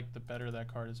Maggot, like the better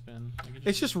that card has been. Like,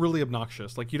 it's just really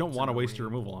obnoxious. Like you don't want to waste your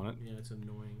removal on it. Yeah, it's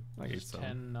annoying. Like it's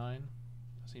 10-9. That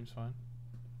seems fine.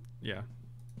 Yeah.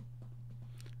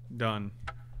 Done.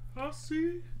 I'll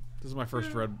see. This is my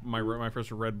first my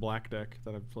first red black deck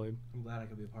that I've played. I'm glad I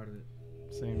could be a part of it.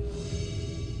 Same. I didn't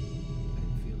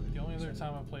feel it. The only other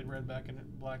time I played red black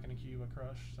in a cube, I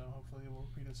crushed. So hopefully it will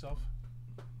repeat itself.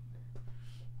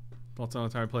 That's the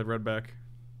only time I played red back.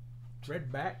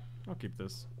 Red back. I'll keep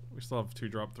this. We still have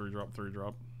 2-drop, 3-drop,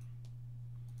 3-drop.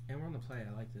 And we're on the play.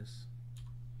 I like this.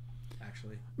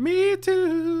 Actually. Me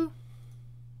too.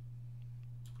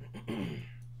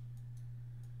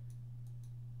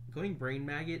 Going Brain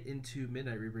Maggot into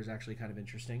Midnight Reaper is actually kind of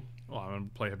interesting. Well, I'm going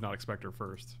to play Hypnotic Spectre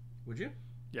first. Would you?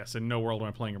 Yes, in no world am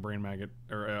I playing a Brain Maggot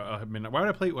or a Midnight. Why would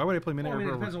I play Midnight Reaper? Well, I mean,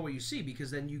 it depends on what you see,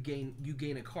 because then you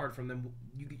gain a card from them.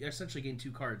 You essentially gain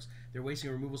 2 cards. They're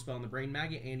wasting a removal spell on the Brain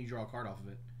Maggot, and you draw a card off of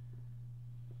it.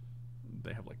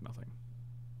 They have like nothing.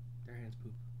 Their hands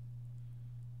poop.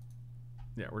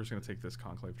 Yeah, we're just gonna take this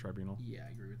Conclave Tribunal. Yeah,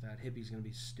 I agree with that. Hippie's gonna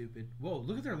be stupid. Whoa,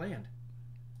 look at their land.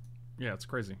 Yeah, it's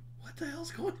crazy. What the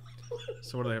hell's going on?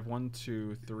 So what do they have? 1,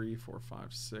 2, 3, 4,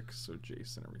 5, 6. So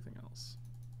Jace and everything else.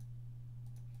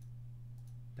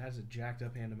 That's a jacked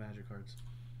up hand of Magic cards.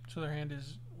 So their hand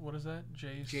is, what is that?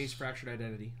 Jace Fractured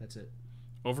Identity. That's it.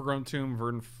 Overgrown Tomb,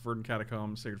 Verdant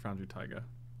Catacomb, Sacred Foundry, Taiga.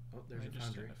 Oh, there's a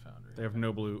Foundry. They have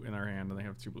no blue in their hand, and they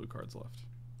have 2 blue cards left.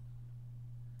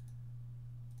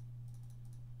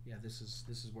 Yeah, this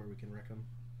is where we can wreck them.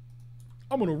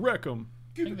 I'm gonna wreck them.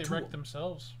 I think they wrecked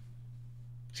themselves.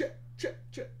 Check.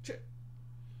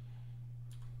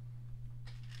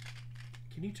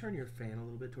 Can you turn your fan a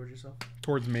little bit towards yourself?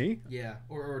 Towards me? Yeah,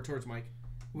 or towards Mike.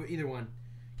 Either one.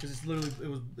 Because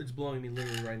it's blowing me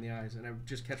literally right in the eyes, and I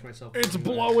just catch myself. It's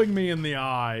blowing me in the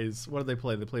eyes. What did they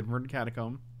play? They played Verdant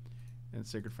Catacomb and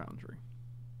Sacred Foundry.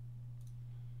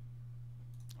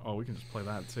 Oh, we can just play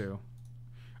that too.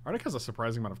 Arctic has a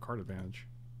surprising amount of card advantage.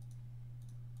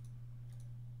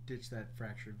 Ditch that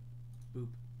fractured. Boop.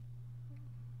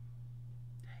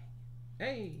 Dang.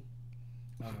 Hey!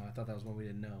 Oh no, I thought that was one we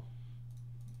didn't know.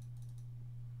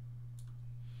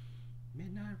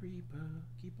 Midnight Reaper,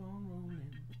 keep on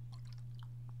rolling.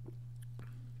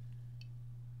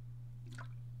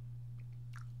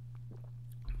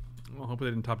 Well, hopefully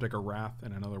they didn't top deck a Wrath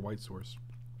and another white source.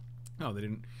 No, they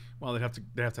didn't. Well, they have to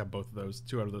have both of those.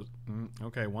 2 out of those.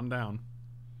 Okay, 1 down.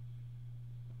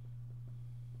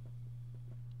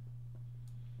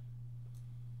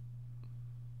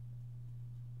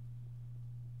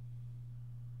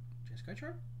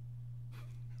 Skychart?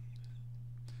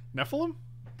 Nephilim?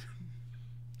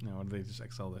 No, did they just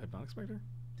excel the Hypnotic Spectre?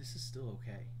 This is still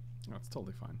okay. No, it's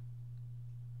totally fine.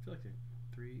 I feel like they're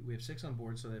 3. We have 6 on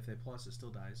board, so if they plus, it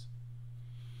still dies.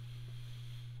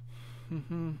 We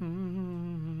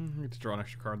get to draw an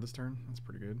extra card this turn. That's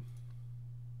pretty good.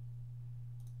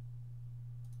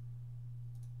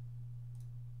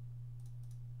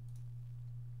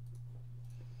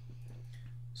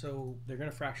 So they're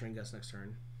gonna fracturing Gus next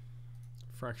turn.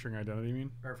 Fracturing Identity, you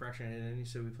mean? Or fracturing Identity.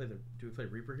 So we play the. Do we play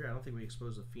Reaper here? I don't think we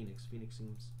expose the Phoenix. Phoenix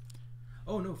seems.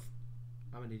 Oh no,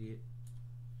 I'm an idiot.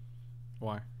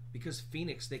 Why? Because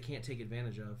Phoenix they can't take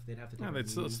advantage of. They'd have to. Take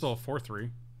It's still a 4/3.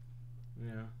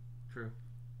 Yeah, true.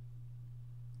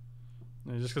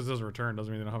 Yeah, just because those are returned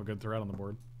doesn't mean they don't have a good threat on the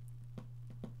board.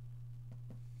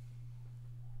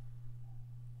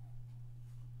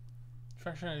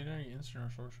 Fracturing Identity, instant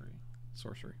or sorcery?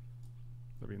 Sorcery.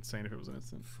 That'd be insane if it was an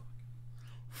instant.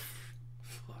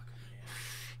 Fuck,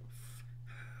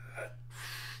 man.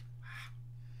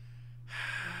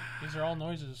 These are all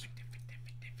noises.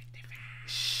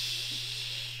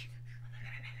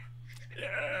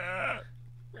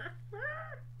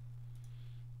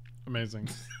 Amazing.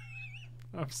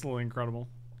 Absolutely incredible.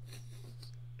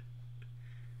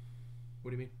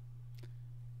 What do you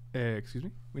mean? Excuse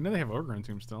me? We know they have Ogre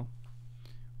Entomb still.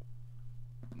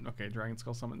 Okay, Dragon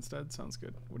Skull Summon instead. Sounds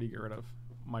good. What do you get rid of?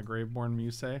 My Graveborn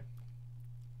Muse?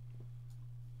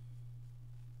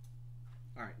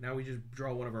 Alright, now we just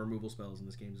draw one of our removal spells and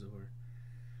this game's over.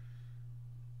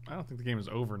 I don't think the game is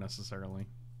over necessarily.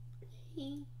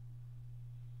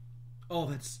 Oh,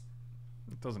 that's...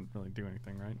 It doesn't really do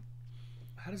anything, right?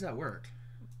 How does that work?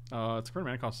 Its current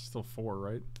mana cost is still 4,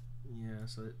 right? Yeah,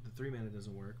 so the 3 mana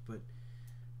doesn't work, but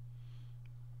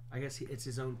I guess it's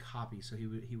his own copy, so he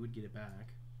would get it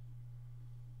back.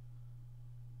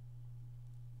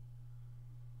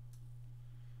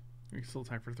 We can still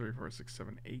attack for 3, 4, 6,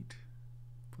 7, 8.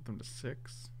 Put them to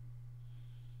 6.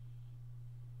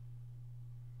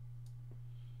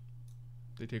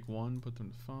 They take 1, put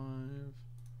them to 5.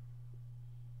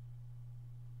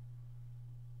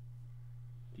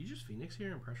 Do you just Phoenix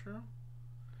here and pressure them?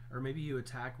 Or maybe you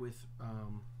attack with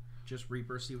just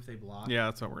Reaper, see if they block. Yeah,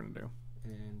 that's what we're going to do.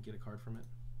 And get a card from it.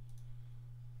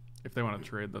 If they want to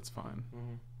trade, that's fine.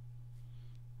 Mm-hmm.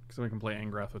 Because then we can play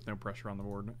Angrath with no pressure on the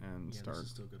board and start. This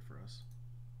is still good for us.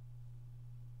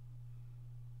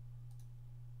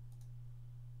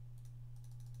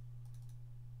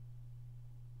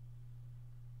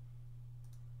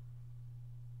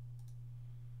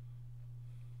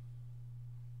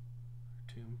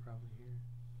 Tomb probably here.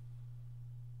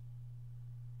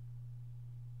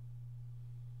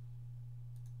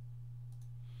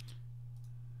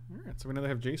 Alright, so we know they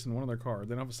have Jason, one of their cards.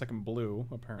 They don't have a second blue,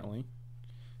 apparently.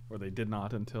 Or they did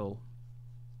not until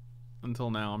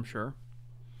now, I'm sure.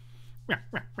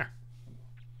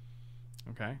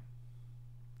 Okay.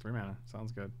 3 mana.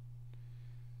 Sounds good.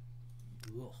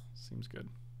 Ugh. Seems good.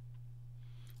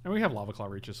 And we have Lava Claw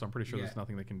Reaches, so I'm pretty sure Yeah. there's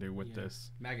nothing they can do with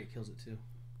this. Maggot kills it too.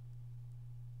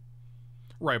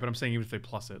 Right, but I'm saying even if they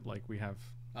plus it, like we have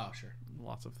Oh, sure.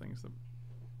 lots of things that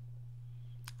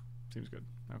seems good.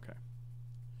 Okay.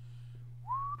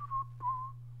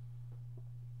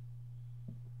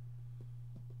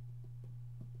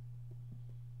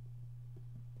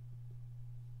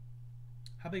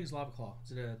 How big is Lava Claw?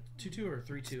 Is it a 2/2 or a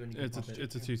 3/2? And you can It's pump it?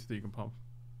 a 2 that you can pump.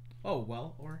 Oh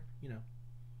well, or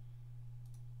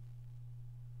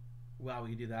wow, we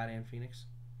could do that and Phoenix.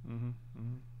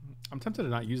 I'm tempted to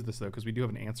not use this though because we do have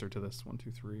an answer to this. 1,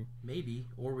 2, 3. Maybe,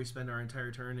 or we spend our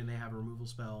entire turn and they have a removal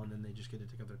spell and then they just get to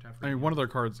take out their Teferi. I mean, one of their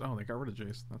cards. Oh, they got rid of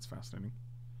Jace. That's fascinating.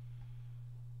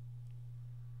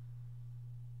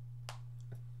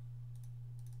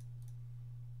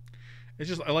 It's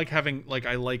just I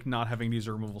like not having to use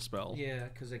a removal spell. Yeah,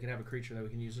 because they can have a creature that we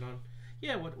can use it on.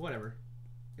 Yeah, whatever.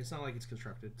 It's not like it's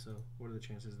constructed, so what are the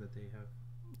chances that they have?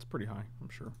 It's pretty high, I'm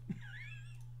sure.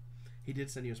 He did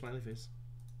send you a smiley face.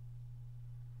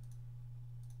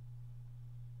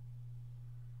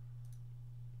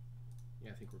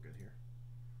 Yeah, I think we're good here.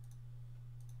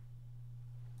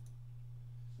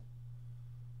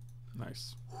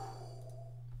 Nice.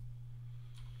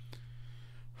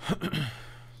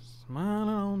 Smile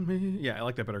on me. Yeah, I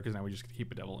like that better because now we just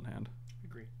keep a devil in hand.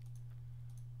 Agree.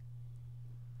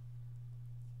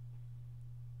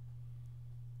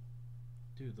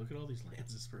 Dude, look at all these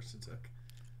lands this person took.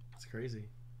 It's crazy.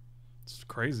 It's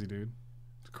crazy, dude.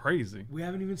 It's crazy. We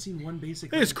haven't even seen one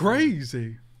basic. It's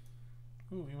crazy.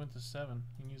 Ooh, he went to 7.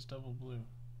 He can use double blue.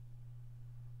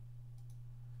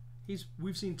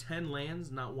 We've seen 10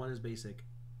 lands, not one is basic.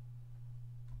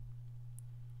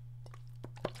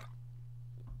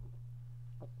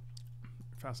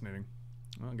 Fascinating.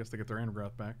 Well, I guess they get their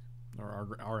Angrath back.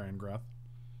 Or our Angrath.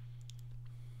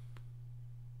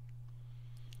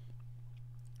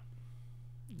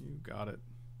 You got it.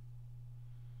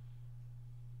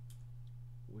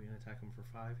 We're going to attack him for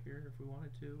 5 here if we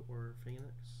wanted to, or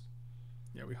Phoenix.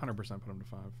 Yeah, we 100% put him to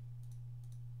 5.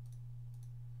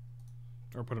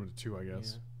 Or put him to 2, I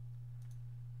guess.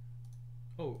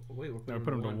 Yeah. Oh, wait, we're putting No,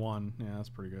 put him to 1. Yeah, that's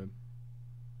pretty good.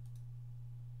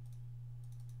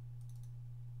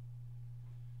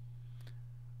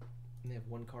 And they have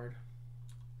 1 card.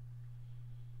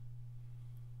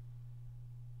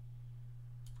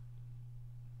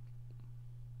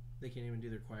 They can't even do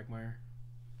their Quagmire.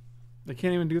 They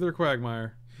can't even do their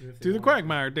Quagmire. Do the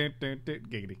Quagmire.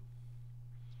 Giggity.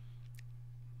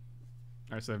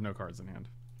 Alright, so I have no cards in hand.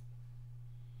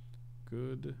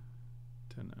 Good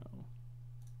to know.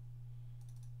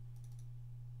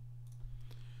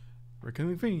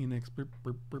 Reckoning Phoenix.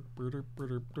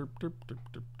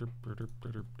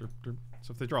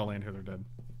 So if they draw a land here, they're dead.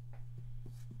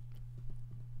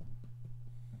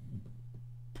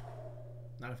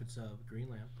 Not if it's a green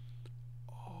lamp.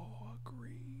 Oh, a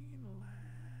green land.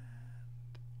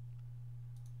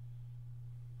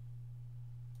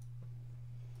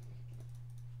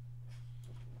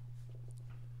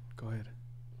 Go ahead.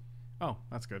 Oh,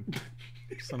 that's good.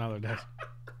 So now they're dead.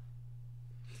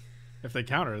 If they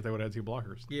countered it, they would have had 2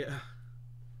 blockers. Yeah.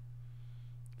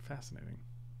 Fascinating.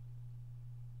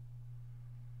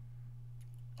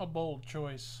 A bold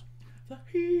choice. The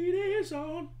heat is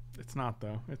on. It's not,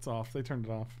 though. It's off. They turned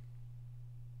it off.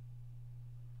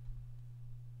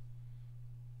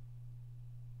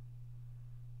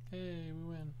 Hey, we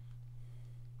win.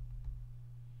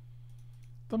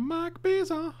 The mic bees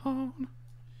on.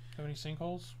 Have any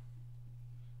sinkholes?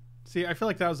 See, I feel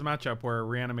like that was a matchup where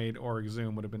Reanimate or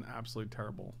Exhume would have been absolutely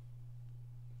terrible.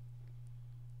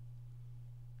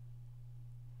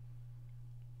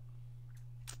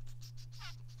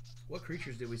 What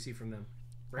creatures did we see from them?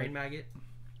 Brain Maggot?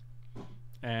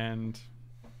 And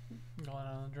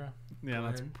Galanandra. yeah,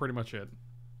 that's Glenn. pretty much it.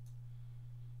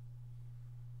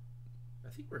 I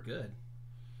think we're good.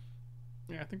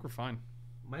 Yeah, I think we're fine.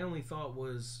 My only thought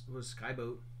was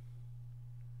Skyboat.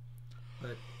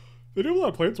 But They do have a lot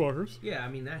of Planeswalkers. yeah, I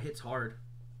mean that hits hard.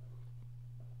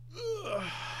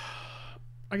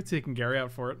 I could take Gary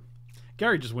out for it.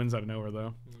 Gary just wins out of nowhere,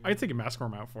 though. I could take a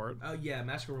Masquerade out for it, Oh yeah,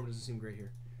 Master Room doesn't seem great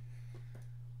here.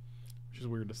 which is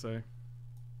weird to say.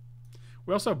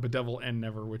 We also have Bedevil and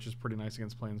Never, which is pretty nice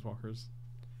against Planeswalkers.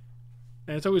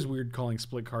 And it's always weird calling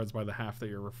split cards by the half that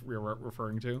you're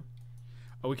referring to.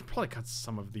 Oh, we can probably cut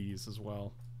some of these as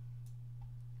well.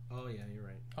 Oh yeah, you're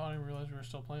right. Oh, I didn't realize we were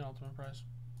still playing Ultimate Price.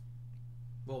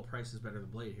 Well, Price is better than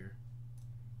Blade here.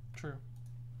 True.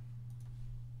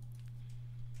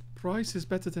 Price is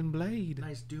better than Blade.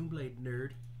 Nice Doomblade,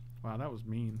 nerd. Wow, that was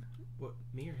mean. What,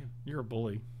 me or him? You're a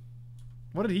bully.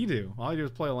 What did he do? All he did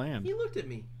was play a land. He looked at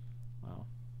me. Wow.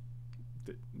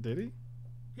 Did he?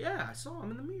 Yeah, I saw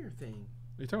him in the mirror thing.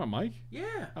 Are you talking about Mike?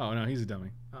 Yeah. Oh, no, he's a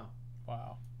dummy. Oh.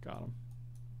 Wow. Got him.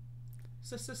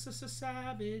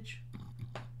 Savage.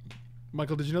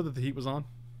 Michael, did you know that the heat was on?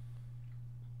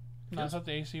 No, I thought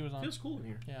the AC was on. Feels cool in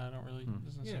here. Yeah, I don't really.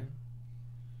 Doesn't Yeah.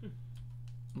 seem.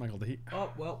 Michael, the heat.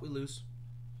 Oh, well, we lose.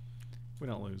 We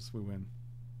don't lose. We win.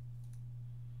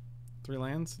 3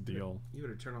 lands? Deal. You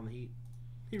better turn on the heat.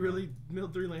 He really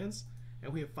milled 3 lands?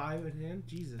 And we have 5 in hand?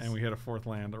 Jesus. And we hit a 4th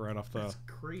land right off the... That's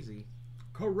crazy.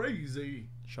 Crazy.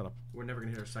 Shut up. We're never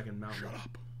going to hit our second mountain. Shut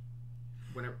up.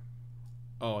 Whenever.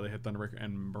 Oh, they hit Thunderbreaker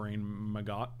and Brain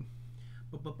Magot.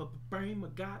 Brain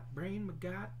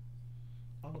Magot.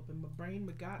 All up in my brain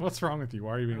Magot. What's wrong with you?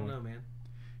 Why are you I being... don't know, man.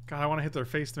 God, I want to hit their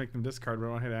face to make them discard, but I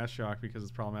don't want to hit Ashiok because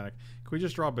it's problematic. Can we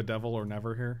just draw Bedevil or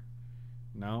Never here?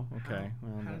 No? Okay.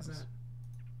 Well, How does that?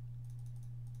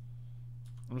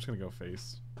 I'm just going to go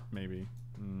face. Maybe.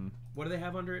 What do they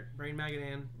have under it? Brain Maggot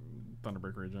and...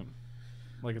 Thunderbreak Regent.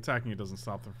 Like, attacking it doesn't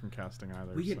stop them from casting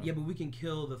either. We can, so. yeah, but we can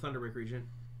kill the Thunderbreak Regent.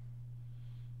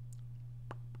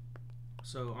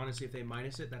 So honestly, if they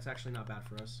minus it, that's actually not bad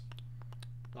for us.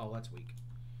 Oh, that's weak.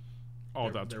 Oh,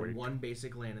 that's they're weak. one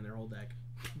basic land in their whole deck.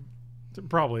 It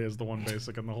probably is the one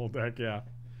basic in the whole deck, yeah.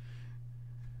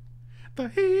 The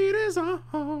heat is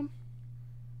on.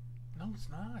 No, it's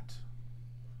not.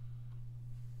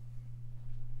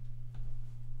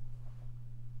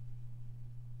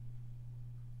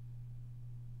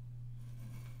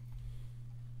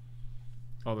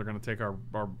 Oh, they're gonna take our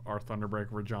Thunderbreak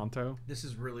Rejanto. This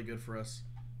is really good for us.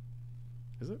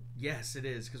 Is it? Yes, it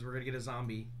is, because we're gonna get a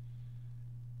zombie.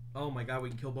 Oh my god, we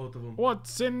can kill both of them.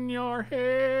 What's in your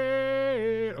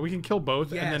head? We can kill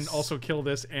both and then Yes. also kill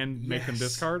this and make them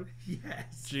discard?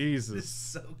 Yes. Jesus. This is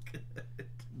so good.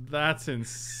 That's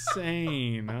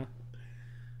insane.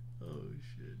 Oh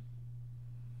shit.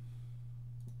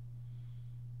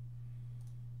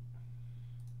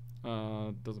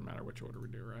 Doesn't matter which order we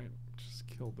do, right? Just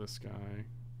kill this guy.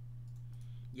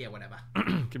 Yeah, whatever.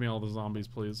 Give me all the zombies,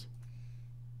 please.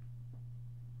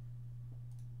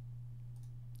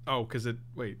 Oh, because it...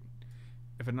 Wait.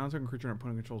 If a non-token creature an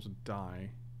opponent controls would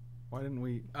die, why didn't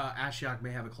we... Ashiok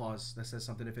may have a clause that says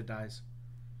something if it dies.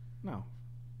 No.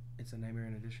 It's a nightmare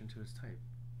in addition to its type.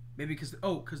 Maybe because...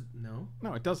 Oh, because... No?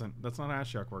 No, it doesn't. That's not how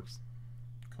Ashiok works.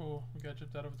 Cool. We got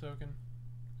chipped out of a token.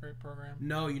 Great program.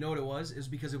 No, you know what it was? It was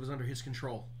because it was under his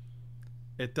control.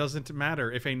 It doesn't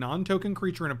matter. If a non-token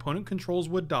creature an opponent controls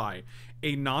would die,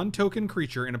 a non-token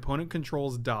creature an opponent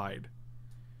controls died.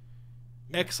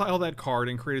 Yeah. Exile that card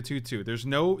and create a 2/2. There's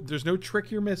no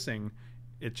trick you're missing.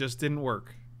 It just didn't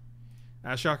work.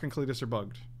 Ashiok and Kalidas are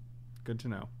bugged. Good to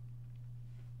know.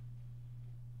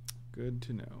 Good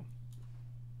to know.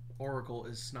 Oracle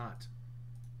is snot.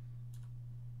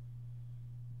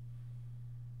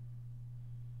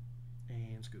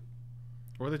 And scoop.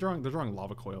 Or they're drawing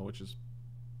Lava Coil,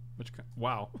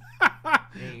 wow.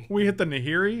 Hey. We hit the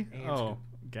Nahiri? And oh, scoop.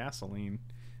 gasoline.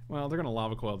 Well, they're gonna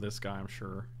Lava Coil this guy, I'm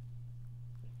sure.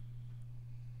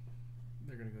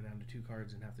 They're gonna go down to 2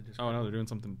 cards and have to discard. Oh no, they're doing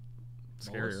something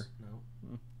scarier. No.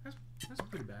 That's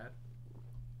pretty bad.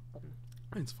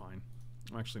 It's fine.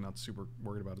 I'm actually not super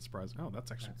worried about a surprise. Oh,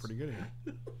 that's actually pretty good here.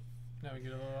 Now we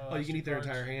get a Oh, you can eat their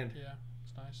entire hand. Yeah,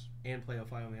 it's nice. And play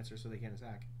Ophiomancer so they can't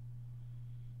attack.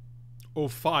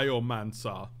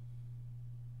 Ophiomancer.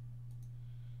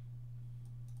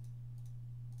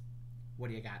 What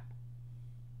do you got?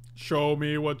 Show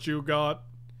me what you got.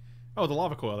 Oh, the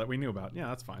Lava Coil that we knew about. Yeah,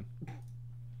 that's fine.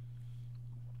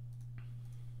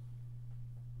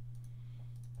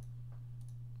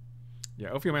 Yeah,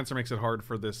 Ophiomancer makes it hard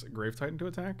for this Grave Titan to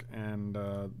attack, and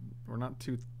we're not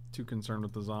too concerned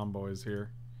with the Zomboys here.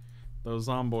 Those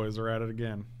Zomboys are at it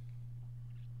again.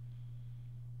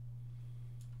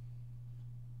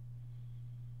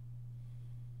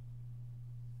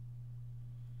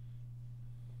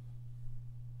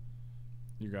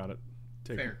 You got it.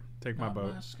 Take my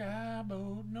boat. My sky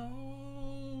boat,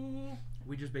 no.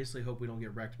 We just basically hope we don't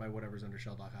get wrecked by whatever's under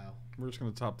Shelldock Isle. We're just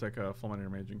going to top deck a Fulminator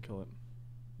Mage and kill it.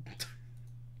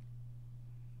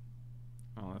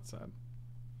 Oh, that's sad.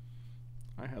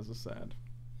 I has a sad.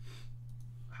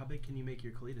 How big can you make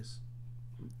your Kalidas?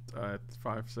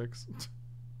 5'6".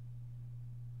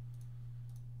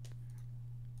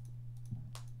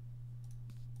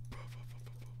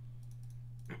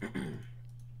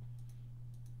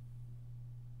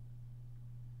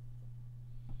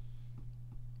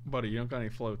 Buddy, you don't got any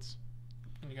floats.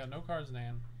 And you got no cards in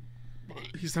hand.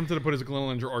 He's tempted to put his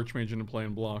Glenelendra Archmage into play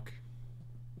and block.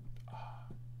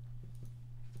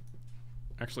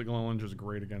 Actually, Glenelendra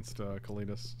great against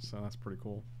Kalidas, so that's pretty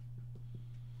cool.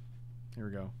 Here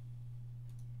we go.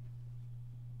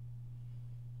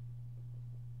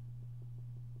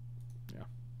 Yeah.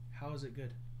 How is it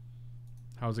good?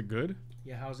 How is it good?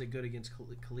 Yeah, how is it good against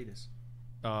Kalidas?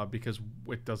 Because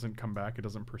it doesn't come back, it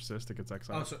doesn't persist, it gets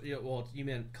exiled. Oh, so yeah, well, you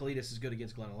meant Kalidas is good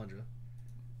against Glenelendra.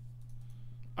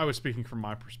 I was speaking from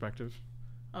my perspective.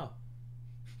 Oh.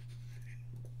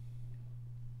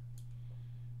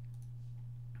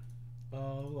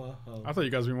 Oh. I thought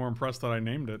you guys would be more impressed that I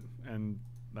named it, and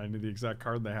I knew the exact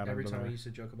card they had. Every under time there. I used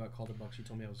to joke about Calder Bucks, you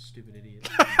told me I was a stupid idiot.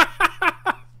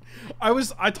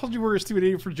 I told you we were a stupid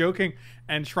idiot for joking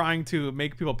and trying to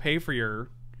make people pay for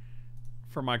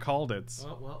my called it's.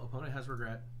 Well, opponent has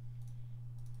regret.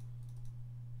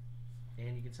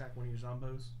 And you can sack one of your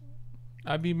zombos.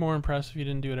 I'd be more impressed if you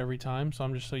didn't do it every time, so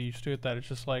I'm just so used to it that it's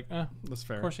just like, That's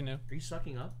fair. Of course you knew. Are you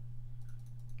sucking up?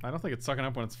 I don't think it's sucking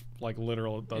up when it's like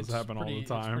literal. It does happen all the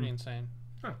time. It's pretty insane.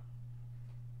 Huh.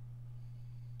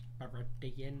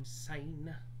 Pretty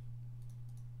insane.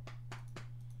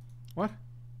 What?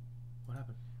 What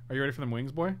happened? Are you ready for them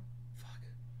wings, boy?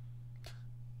 Fuck.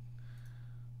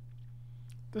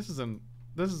 This is an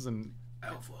This is an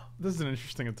Alpha. This is an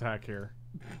interesting attack here.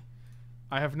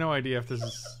 I have no idea if this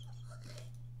is.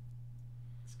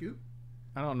 Scoop.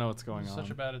 I don't know what's going This is on.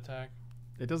 such a bad attack.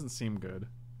 It doesn't seem good.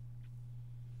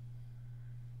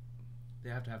 They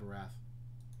have to have a wrath.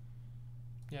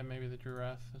 Yeah, maybe the Drew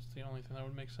Wrath. That's the only thing that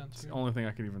would make sense It's here. the only thing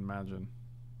I could even imagine.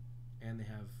 And they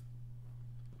have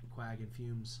Quag and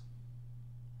Fumes.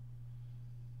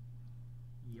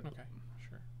 Yep. Okay,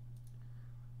 sure.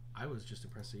 I was just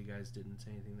impressed that you guys didn't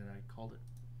say anything that I called it.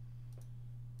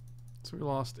 So we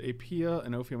lost a Pia,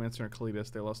 an Ophiomancer, and a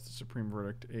Kalidas. They lost the Supreme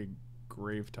Verdict, a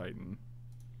Grave Titan.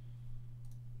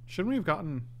 Shouldn't we have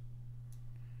gotten...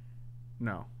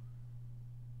 No.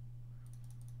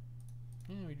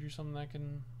 Yeah, we drew something that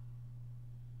can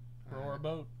row our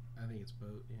boat. I think it's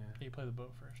boat, yeah. Yeah, you play the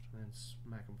boat first. And then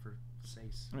smack them for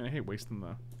Sace. I mean, I hate wasting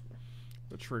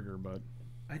the trigger, but...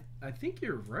 I think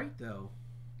you're right, though.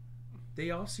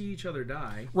 They all see each other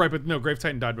die. Right, but no, Grave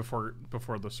Titan died before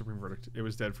the Supreme Verdict. It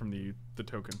was dead from the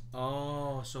token.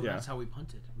 Oh, so Yeah. that's how we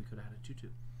punted. We could have had a 2-2.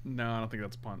 No, I don't think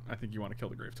that's a punt. I think you want to kill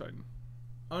the Grave Titan.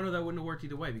 Oh, no, that wouldn't have worked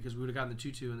either way because we would have gotten the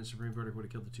 2-2 and the Supreme Verdict would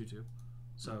have killed the 2-2.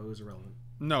 So it was irrelevant.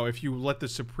 No, if you let the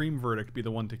Supreme Verdict be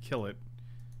the one to kill it,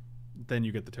 then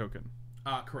you get the token.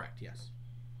 Correct, yes.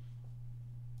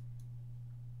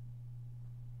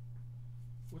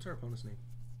 What's our opponent's name?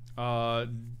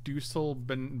 Dusel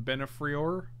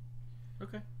Benefrior.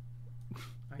 Okay.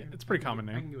 It's a pretty common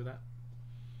I name. can get with that.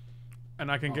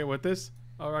 And I can get with this,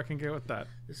 or I can get with that.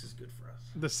 This is good for us.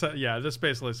 This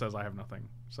basically says I have nothing,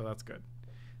 so that's good.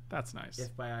 That's nice.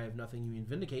 If by I have nothing you mean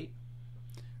Vindicate.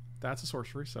 That's a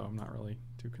sorcery, so I'm not really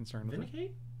too concerned with it.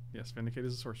 Vindicate? Yes, Vindicate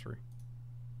is a sorcery.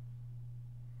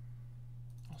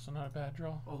 Also not a bad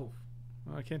draw. Oh.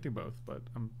 Well, I can't do both, but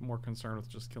I'm more concerned with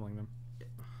just killing them.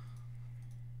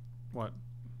 What?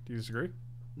 Do you disagree?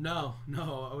 No.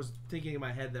 I was thinking in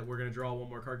my head that we're gonna draw one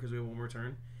more card because we have one more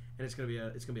turn, and it's gonna be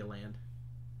a land.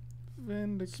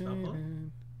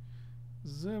 Vindicated.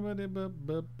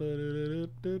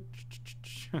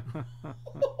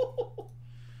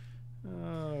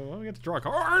 Well, we get to draw a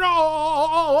card.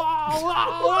 Oh,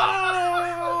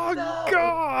 No.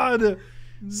 God!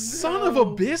 Son of a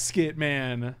biscuit,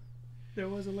 man. There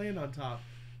was a land on top.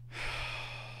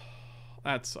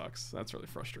 That sucks. That's really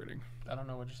frustrating. I don't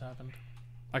know what just happened.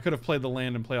 I could have played the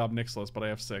land and play Ob Nixilis, but I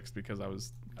have 6 because I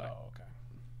was... Oh, okay.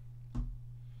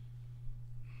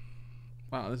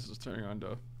 Wow, this is turning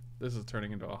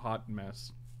into a hot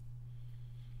mess.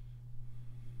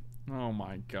 Oh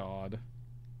my God.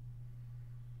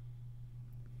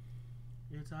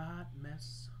 It's a hot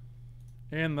mess.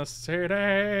 In the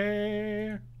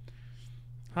city.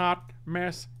 Hot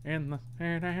mess in the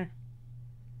city.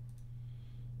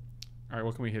 Alright,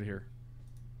 what can we hit here?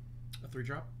 A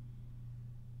 3-drop.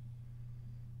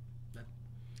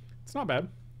 It's not bad.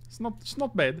 It's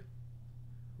not bad.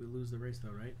 We lose the race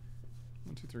though, right?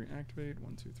 1, 2, 3, activate.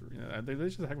 1, 2, 3. Yeah, they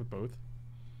just attack with both.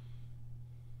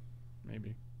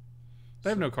 Maybe. They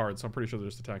have no cards, so I'm pretty sure they're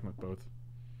just attacking with both.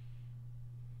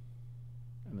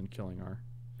 And then killing our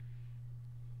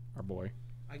boy.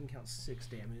 I can count 6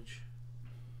 damage.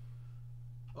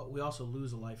 Oh, we also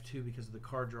lose a life too because of the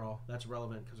card draw. That's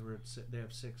relevant because they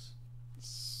have 6.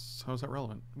 So how is that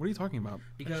relevant? What are you talking about?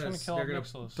 Because They're just gonna kill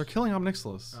Nixilis. They're killing Ob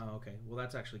Nixilis. Oh, okay. Well,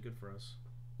 that's actually good for us.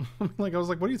 Like, I was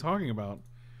like, what are you talking about?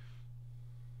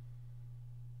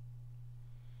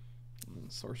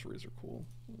 Sorceries are cool.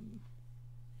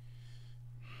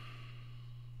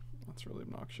 That's really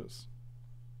obnoxious.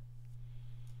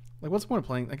 Like, what's the point of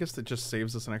playing? I guess it just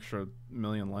saves us an extra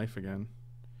 1,000,000 life again.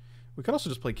 We could also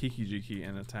just play Kiki Jiki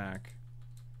and attack.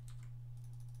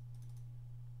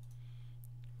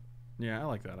 Yeah, I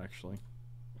like that, actually.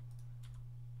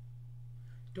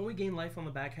 Don't we gain life on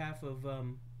the back half of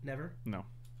Never? No.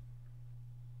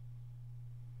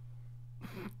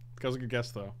 That was a good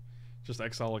guess, though. Just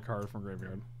exile a card from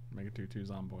graveyard. Make it 2/2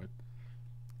 Zomboid.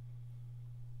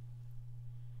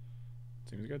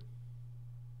 Seems good.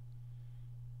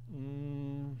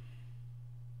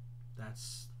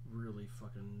 That's really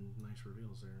fucking nice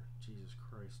reveals there. Jesus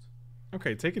Christ.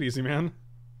 Okay, take it easy, man.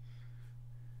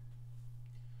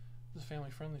 This is a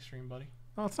family-friendly stream, buddy.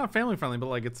 Oh, it's not family friendly, but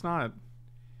like it's not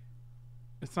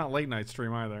late night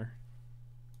stream either.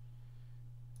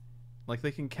 Like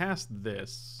they can cast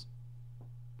this.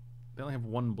 They only have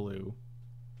 1 blue.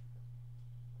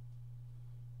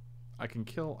 I can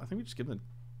kill. I think we just give them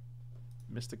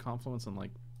Mystic Confluence and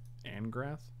like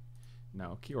Angrath.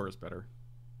 No, Kiora's better.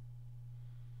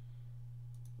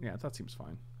 Yeah, that seems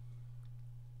fine.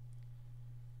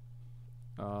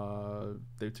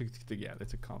 They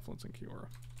took Confluence and Kiora.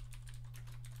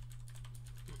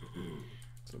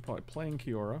 So probably playing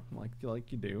Kiora,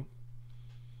 like you do.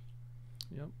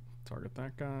 Yep. Target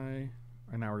that guy.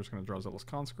 And now we're just going to draw Zealous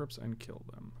Conscripts and kill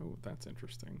them. Oh, that's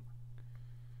interesting.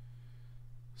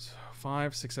 So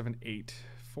 5, 6, 7, 8.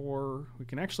 4. We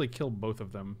can actually kill both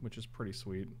of them, which is pretty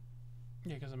sweet.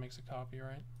 Yeah, because it makes a copy,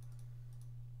 right?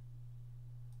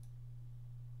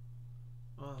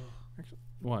 Oh. Actually,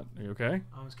 what? Are you okay?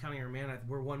 I was counting our mana.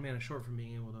 We're 1 mana short from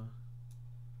being able to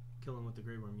kill him with the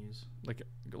Grey Worm Muse.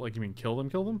 Like you mean kill them?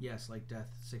 Kill them? Yes, like death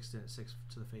 6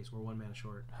 to the face. We're 1 mana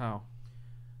short. How?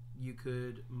 You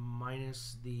could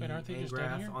minus the Wait, aren't they just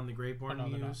down Angrath here? on the Graveborn Oh, no,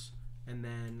 they're Muse, and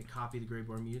then copy the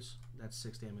Graveborn Muse. That's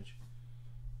 6 damage.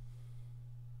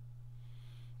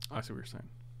 I see what you're saying.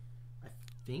 I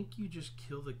think you just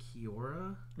kill the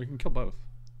Kiora. We can kill both.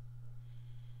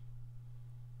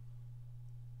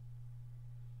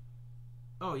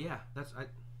 Oh yeah, I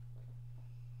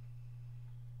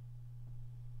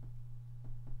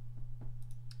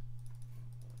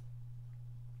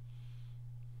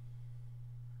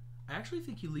actually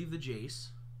think you leave the Jace.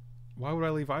 Why would I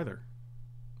leave either?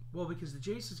 Well, because the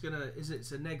Jace is gonna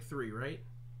it's a neg 3, right?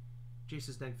 Jace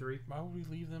is neg 3. Why would we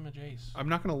leave them a Jace? I'm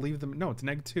not going to leave them. No, it's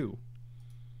neg 2.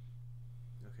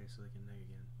 Okay, so they can neg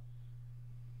again.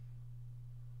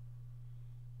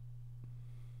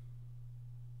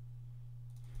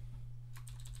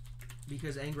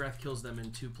 Because Angrath kills them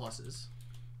in 2 pluses.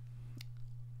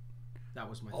 That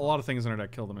was my thought. A lot of things in our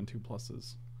deck kill them in 2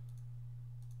 pluses.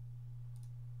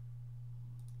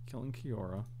 Killing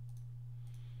Kiora.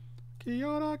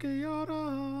 Kiora, Kiora,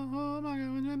 oh my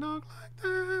god, when you knock like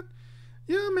that,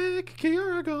 you make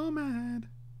Kiora go mad.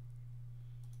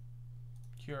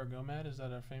 Kiora Gomad, is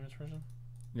that our famous version?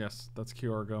 Yes, that's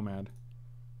Kiora go mad.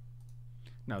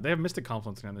 No, they have Mystic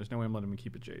Confluence now. There's no way I'm letting them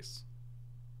keep a Jace.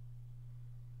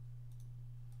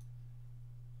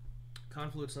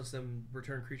 Confluence lets them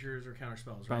return creatures or counter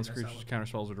spells, right? Bounce That's creatures, counter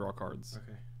spells, or draw cards.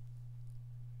 Okay.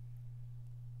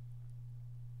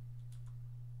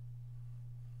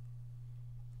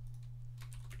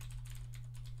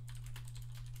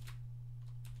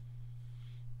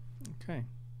 Okay,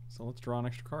 so let's draw an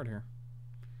extra card here.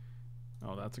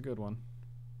 Oh, that's a good one.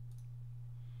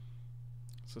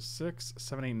 So 6,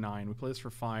 7, 8, 9. We play this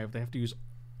for 5. They have to use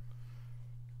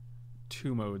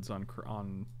 2 modes on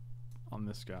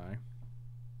this guy.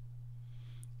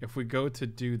 If we go to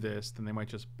do this, then they might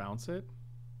just bounce it.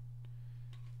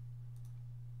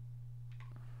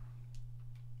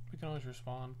 We can always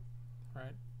respond,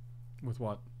 right? With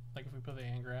what? Like if we put the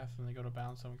Angrath and they go to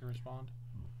bounce, then we can respond.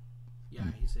 Yeah,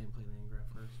 he's saying play the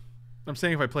Angrath first. I'm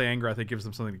saying if I play Angrath, it gives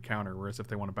them something to counter, whereas if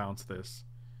they want to bounce this...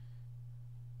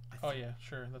 Oh yeah,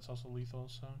 sure. That's also lethal,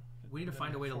 so... We need to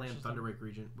find a way to land forces them. Thunderbreak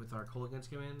Regent with our Kolaghan's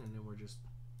come in, and then we're just...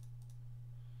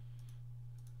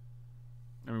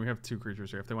 I mean, we have 2 creatures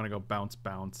here. If they want to go bounce,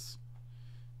 bounce,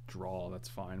 draw, that's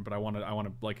fine. But I want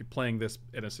to like playing this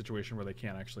in a situation where they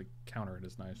can't actually counter it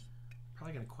is nice.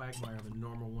 Probably gonna Quagmire the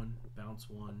normal one, bounce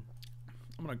 1.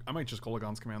 I might just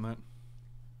Kolaghan's command that.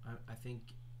 I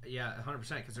think, yeah,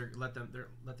 100%, because let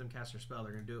them cast their spell.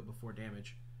 They're gonna do it before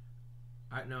damage.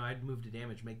 I'd move to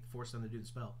damage, force them to do the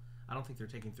spell. I don't think they're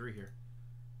taking 3 here.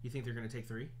 You think they're gonna take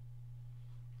 3?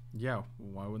 Yeah,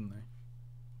 why wouldn't they?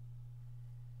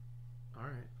 All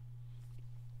right.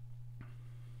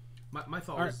 My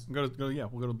thought All was... right,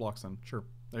 we'll go to blocks then. Sure.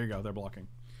 There you go. They're blocking.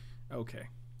 Okay.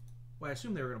 Well, I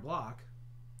assumed they were going to block.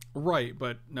 Right,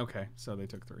 but okay. So they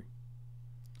took 3.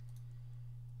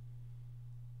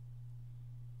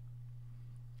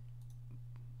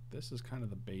 This is kind of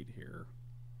the bait here.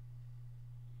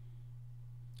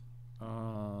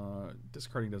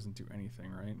 Discarding doesn't do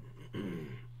anything, right?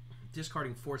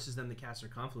 Discarding forces them to cast their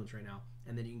Confluence right now,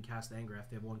 and then you can cast the Angrath.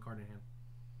 They have 1 card in hand.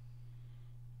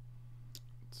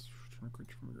 It's return a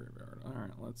creature from a graveyard. All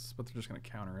right, but they're just going to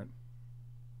counter it.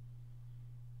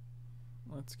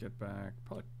 Let's get back.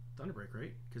 Probably Thunderbreak,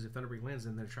 right? Because if Thunderbreak lands,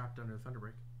 then they're trapped under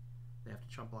Thunderbreak. They have to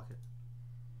chump block it.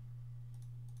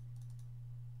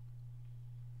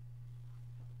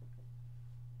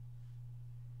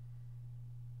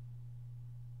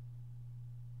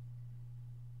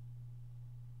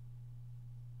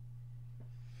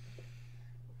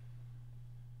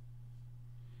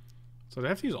 So do I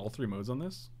have to use all 3 modes on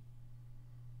this?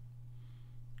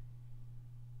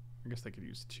 I guess they could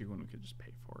use 2 and we could just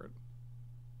pay for it.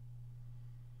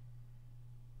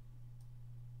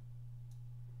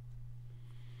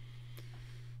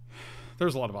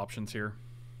 There's a lot of options here.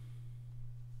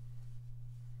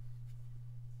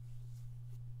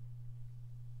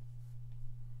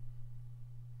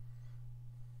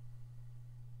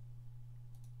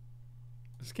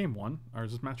 Is this game 1? Or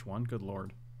is this match 1? Good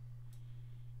lord.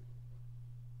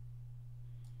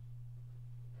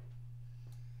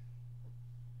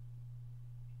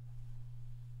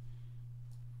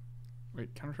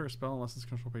 Wait, counter trigger spell unless it's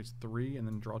control page 3 and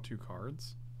then draw 2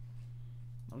 cards?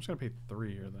 I'm just going to pay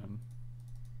 3 here then.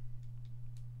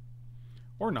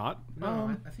 Or not.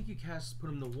 No, I think you put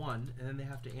them to 1, and then they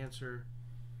have to answer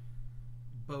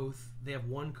both. They have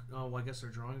one. Oh, well, I guess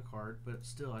they're drawing a card, but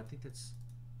still, I think that's.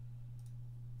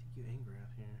 I think you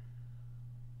Engrath here.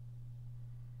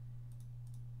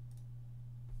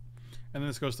 And then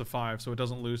this goes to 5, so it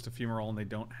doesn't lose to Fumarole, and they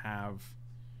don't have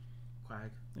Quag.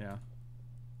 Yeah.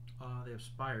 They have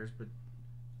Spires, but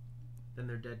then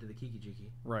they're dead to the Kiki Jiki.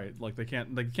 Right. Like they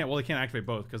can't activate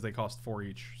both because they cost 4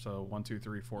 each. So 1, 2,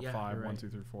 3, 4, Yeah, 5, you're 1, right. 2,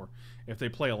 3, 4. If they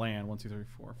play a land, 1, 2, 3,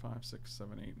 4, 5, 6,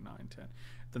 7, 8, 9, 10,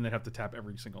 then they'd have to tap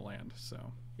every single land.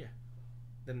 So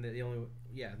Then the only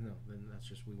then that's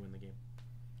just we win the game.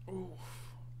 Ooh.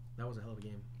 That was a hell of a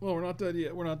game. Well, we're not done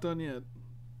yet. We're not done yet.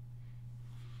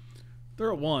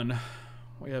 They're at 1.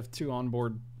 We have 2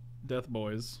 onboard Death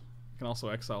Boys. You can also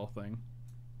exile a thing.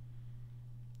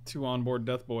 2 onboard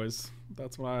Death Boys.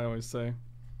 That's what I always say.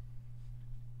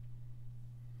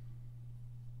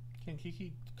 Can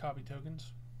Kiki copy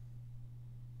tokens?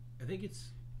 I think it's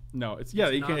No, it's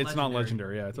It's you can. It's not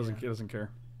non-legendary. legendary. Yeah, it doesn't. Yeah. It doesn't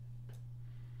care.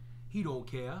 he don't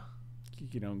care.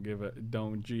 Kiki don't give a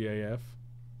don't GAF.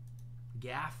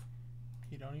 Gaff.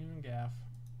 He don't even gaff.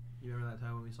 You remember that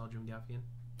time when we saw Jim Gaffigan?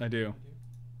 I do.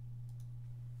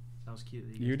 That was cute.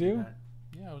 That You guys did do? that.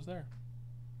 Yeah, I was there.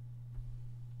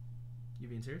 You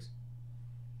being serious?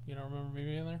 You don't remember me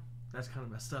being there? That's kind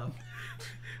of messed up.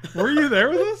 Were you there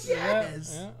with us?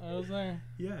 Yes. Yeah, I was there.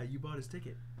 Yeah, you bought his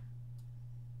ticket.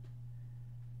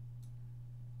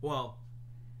 Well,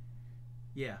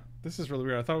 yeah. This is really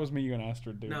weird. I thought it was me, you, and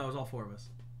Astrid, dude. No, it was all 4 of us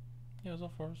Yeah, it was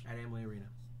all for us. at Amway Arena.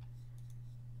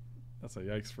 That's a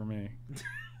yikes for me.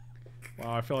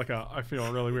 Wow, I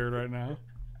feel really weird right now.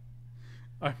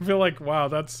 I feel like, wow,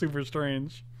 that's super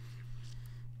strange.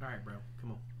 All right, bro.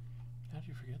 Come on. How'd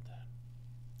you forget that?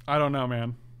 I don't know,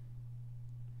 man.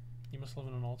 You must live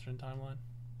in an alternate timeline.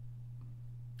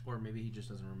 Or maybe he just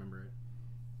doesn't remember it.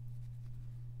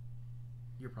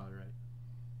 You're probably right.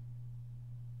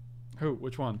 Who?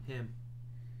 Which one? Him.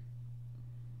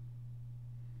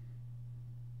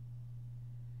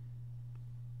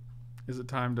 Is it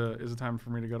time for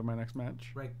me to go to my next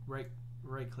match? Right click.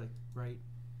 Right.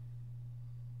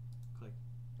 Click.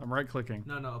 I'm right clicking.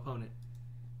 No, opponent.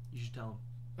 You should tell him.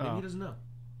 Maybe Oh. he doesn't know.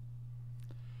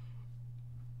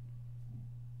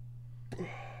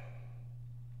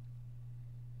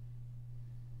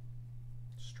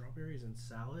 Strawberries and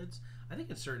salads. I think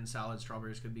in certain salads,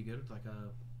 strawberries could be good, like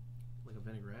a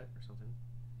vinaigrette or something.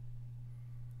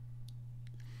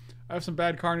 I have some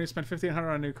bad car news. Spent $1,500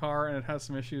 on a new car, and it has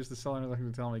some issues. The seller is looking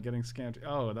to tell me getting scammed.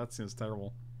 Oh, that seems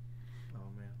terrible. Oh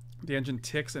man. The engine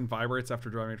ticks and vibrates after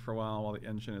driving it for a while the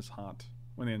engine is hot.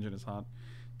 When the engine is hot.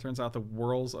 Turns out the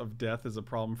whirls of death is a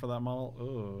problem for that model.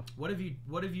 Ugh. What have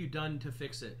you done to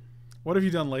fix it? What have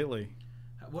you done lately?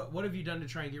 What have you done to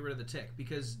try and get rid of the tick?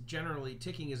 Because generally,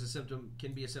 ticking is a symptom.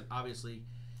 Can be a symptom. Obviously,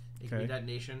 it can be Okay.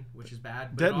 detonation, which is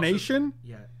bad. But it also- Detonation?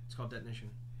 yeah, it's called detonation,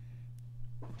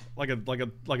 Like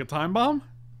a time bomb?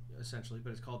 essentially.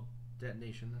 But it's called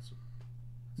detonation. That's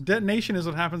Detonation is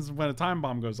what happens when a time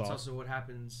bomb goes it's off. also what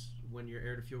happens when your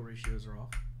air to fuel ratios are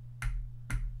off.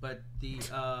 But the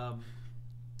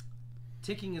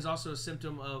ticking is also a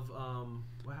symptom of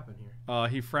what happened here.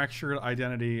 He fractured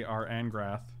identity, our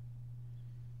Angrath.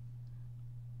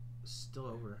 Still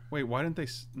over. Wait, why didn't they...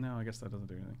 No, I guess that doesn't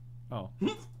do anything. Oh.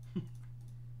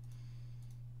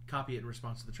 Copy it in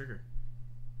response to the trigger.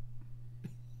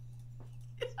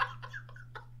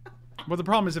 But the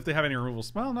problem is if they have any removal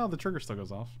spell, no, the trigger still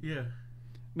goes off. Yeah.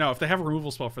 No, if they have a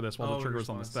removal spell for this while the trigger is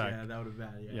on the response. stack. Yeah, that would have been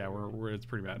bad. Yeah, we're it's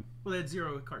pretty bad. Well, they had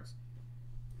 0 cards.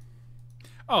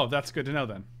 Oh, that's good to know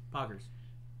then. Poggers.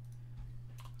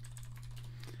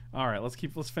 All right,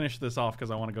 let's finish this off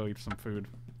because I want to go eat some food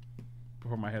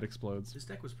before my head explodes. This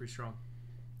deck was pretty strong.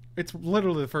 It's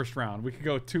literally the first round. We could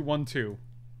go 2-1-2.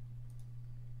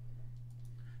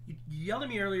 You yelled at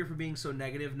me earlier for being so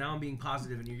negative. Now I'm being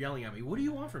positive, and you're yelling at me. What do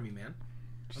you want from me, man?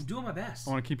 I'm doing my best.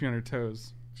 I want to keep you on your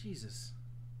toes. Jesus.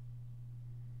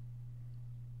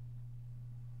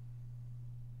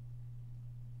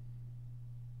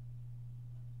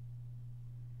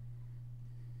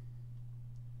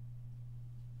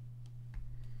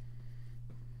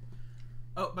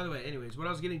 Oh, by the way, anyways, what I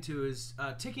was getting to is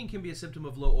ticking can be a symptom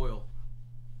of low oil.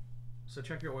 So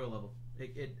check your oil level.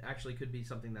 It actually could be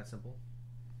something that simple.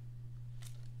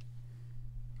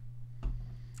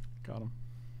 Got him.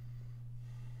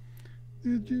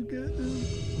 Did you get him?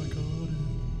 I got him.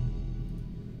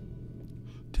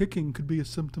 Ticking could be a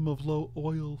symptom of low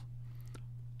oil.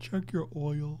 Check your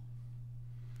oil.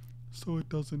 so it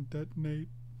doesn't detonate.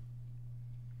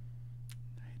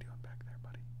 How you doing back there,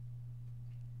 buddy?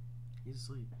 He's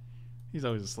asleep. He's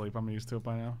always asleep. I'm used to it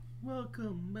by now.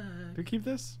 Welcome back. Do we keep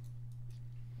this?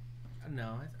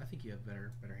 No, I think you have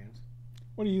better hands.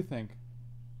 What do you think?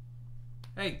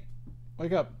 Hey,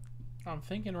 Wake up. I'm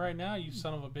thinking right now, you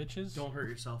son of a bitches. don't hurt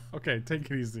yourself. Okay, take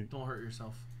it easy. Don't hurt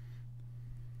yourself.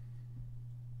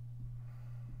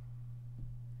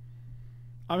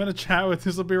 I'm gonna chat with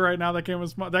Thistleby right now. That game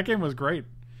was great.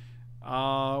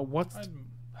 What's? It's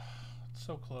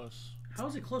so close. How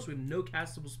is it close? We have no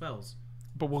castable spells.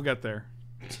 But we'll get there.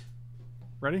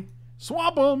 Ready?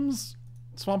 Swamp'ems!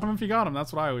 Swamp 'em if you got 'em.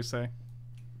 That's what I always say.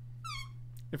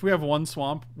 If we have one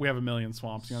swamp, we have a million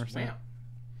swamps. You understand? Swamp.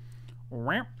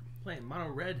 Ramp. Playing mono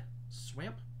red.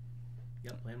 Swamp.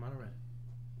 Yep, playing mono red.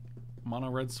 Mono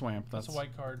red swamp. That's a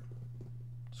white card.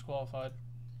 Disqualified.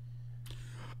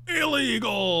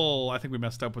 Illegal! I think we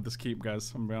messed up with this keep,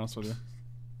 guys. I'm gonna be honest with you.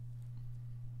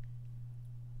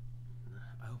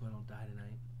 I hope I don't die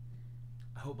tonight.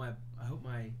 I hope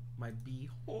my bee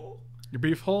hole. Your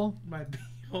beef hole? My bee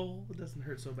hole doesn't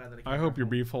hurt so bad that I can't. I hope your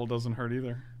beef hole doesn't hurt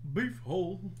either. Beef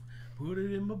hole. Put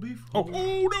it in my beef Oh,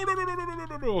 hole.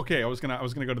 no. Okay, I was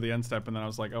gonna go to the end step and then I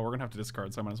was like, oh, we're gonna have to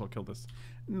discard, so I might as well kill this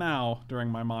now during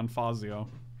my Monfazio.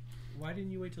 Why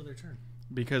didn't you wait till their turn?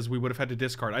 Because we would have had to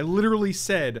discard. I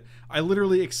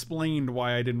literally explained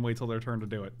why I didn't wait till their turn to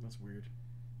do it. That's weird.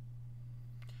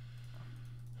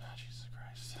 Oh, Jesus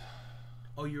Christ.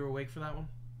 Oh, you were awake for that one?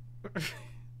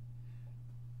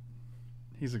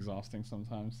 He's exhausting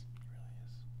sometimes.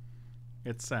 It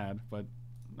really is. It's sad, but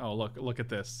oh, look at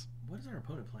this. What is our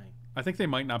opponent playing? I think they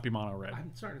might not be mono red.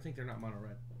 I'm starting to think they're not mono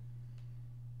red.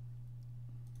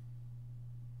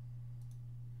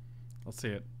 Let's see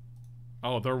it.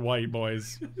 Oh, they're white,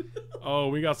 boys. Oh,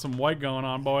 we got some white going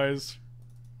on, boys.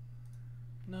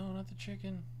 No, not the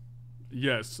chicken.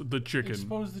 Yes, the chicken.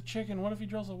 Expose the chicken. What if he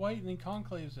draws a white and then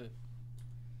conclaves it?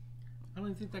 I don't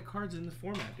even think that card's in the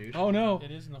format, dude. Oh no,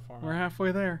 It is in the format. we're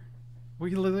halfway there.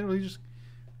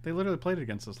 They literally played it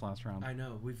against us last round. I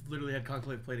know. We've literally had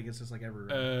Conclave played against us like every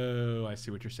round. Oh, I see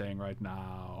what you're saying right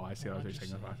now. I see what you're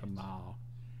saying right now.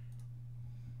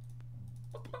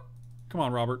 Come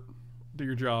on, Robert. Do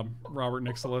your job, Robert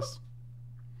Nicholas.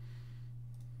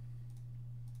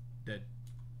 Dead.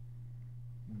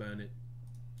 Burn it.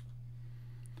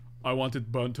 I want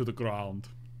it burnt to the ground.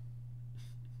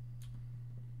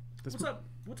 What's up?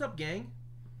 What's up, gang?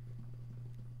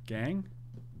 Gang?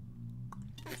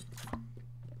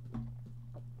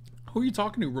 Who are you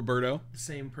talking to, Roberto? The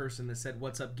same person that said,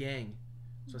 "What's up, gang?"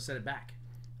 So I said it back.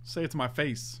 Say it to my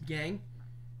face. Gang.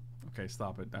 Okay,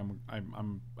 stop it.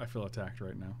 I feel attacked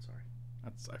right now. Sorry.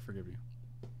 I forgive you.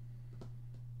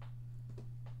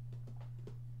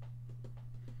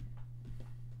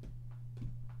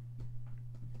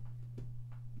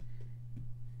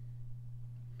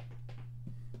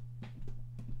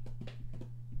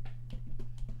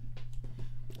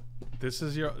 This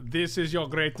is your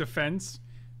great defense.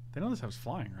 They know this has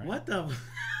flying, right? What the?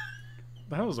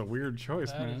 That was a weird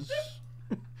choice, That man. is-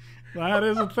 That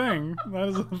is a thing. That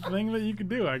is a thing that you could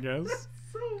do, I guess.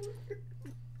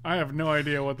 I have no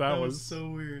idea what that was. so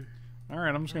weird. All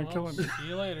right, I'm just gonna kill Well, him. see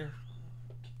you later.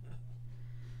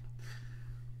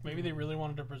 Maybe they really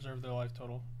wanted to preserve their life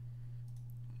total.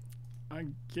 I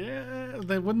guess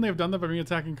wouldn't they have done that by me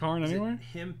attacking Karn Is anyway?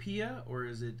 it Himpia or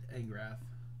is it Angrath?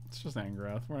 It's just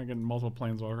Angrath. We're not getting multiple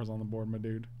planeswalkers on the board, my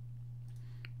dude.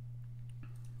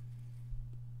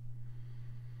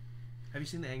 Have you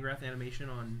seen the Angrath animation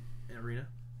on Arena?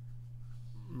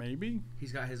 Maybe.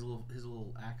 He's got his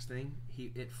little axe thing.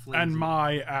 It flings. And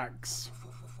my axe.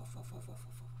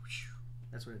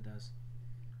 That's what it does.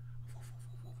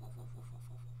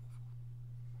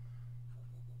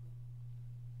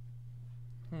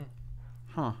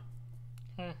 Huh.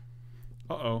 Hmm.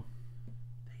 Uh-oh.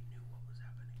 They knew what was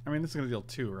happening. I mean, this is gonna deal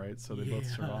 2, right? So they both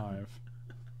Yeah. survive.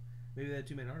 Maybe they had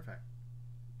 2-mana artifact.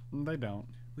 They don't.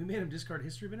 We made him discard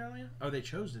History of Benalia? Oh, they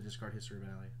chose to discard History of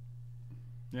Benalia.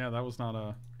 Yeah, that was not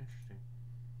a... Interesting.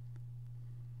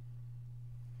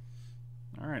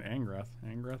 Alright, Angrath.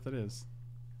 Angrath it is.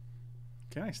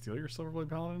 Can I steal your Silverblade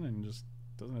Paladin and just...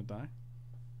 doesn't it die?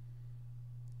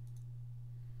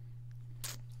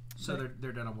 So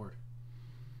they're dead on board.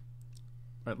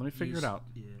 Alright, let me figure it out.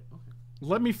 Yeah, okay.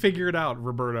 Let me figure it out,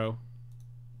 Roberto.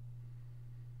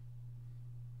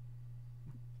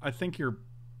 I think you're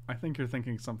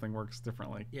thinking something works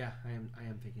differently. Yeah, I am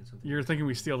thinking something. You're thinking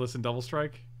we steal this in Double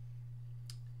Strike?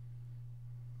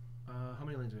 How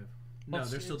many lanes do we have? Well, No,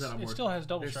 they're still dead on board. It still has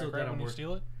double They're strike, still dead right? on When you board.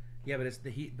 steal it. Yeah, but it's the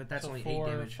heat. But that's So only 4,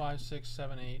 8 damage. 5, 6,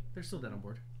 7, 8. They're still dead on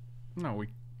board. No, we...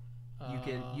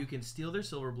 You can steal their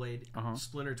Silver Blade, Uh-huh.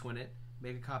 Splinter Twin it,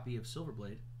 make a copy of Silver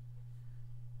Blade,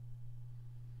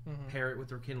 Mhm. pair it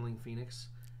with Rekindling Phoenix,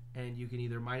 and you can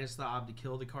either minus the ob to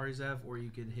kill the Karizev, or you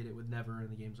can hit it with Never and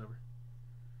the game's over.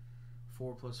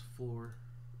 4 plus 4.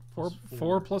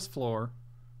 Four plus floor.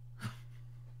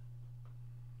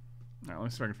 Now let me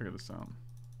see if I can figure this out.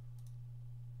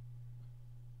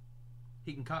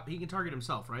 He can target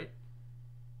himself, right?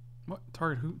 What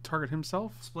target? Who target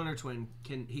himself? Splinter Twin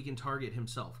can target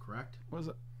himself, correct?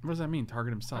 What does that mean?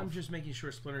 Target himself. I'm just making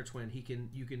sure Splinter Twin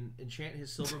you can enchant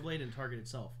his Silver Blade and target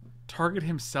itself. Target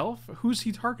himself? Who's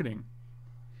he targeting?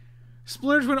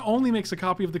 Splinter Twin only makes a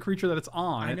copy of the creature that it's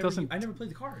on. I never played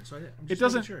the card, so I'm just it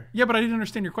doesn't. making sure. Yeah, but I didn't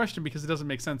understand your question because it doesn't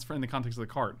make sense in the context of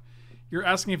the card. You're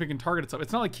asking if it can target itself.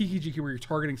 It's not like Kiki Jiki where you're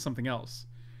targeting something else.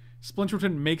 Splinter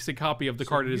Twin makes a copy of the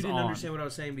card it is on. You didn't understand what I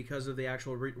was saying because of the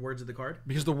actual words of the card?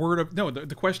 Because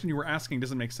the question you were asking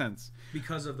doesn't make sense.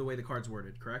 Because of the way the card's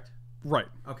worded, correct? Right.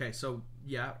 Okay, so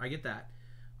yeah, I get that.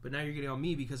 But now you're getting on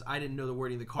me because I didn't know the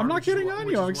wording of the card. I'm not getting on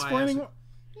you. I'm explaining. You got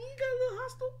a little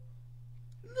hostile.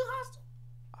 A little hostile.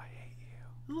 I hate you.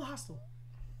 A little hostile.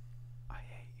 I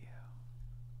hate you.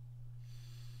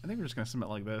 I think we're just going to submit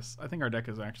like this. I think our deck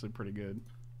is actually pretty good.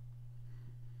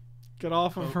 Get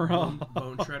off of her.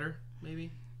 Bone Shredder,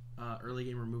 maybe. Early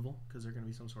game removal, because they're going to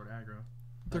be some sort of aggro.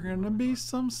 They're going to be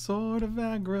some sort of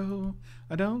aggro.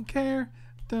 I don't care.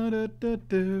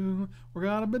 Do. We're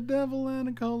gonna bedevil and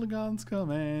a Colligon's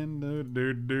coming. Do.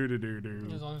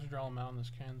 As long as you draw them out in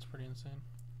this can, it's pretty insane.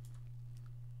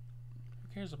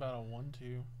 Who cares about a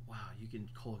 1/2? Wow, you can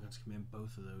Colligon's command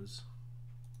both of those.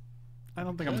 I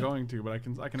don't think I'm going to, but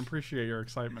I can appreciate your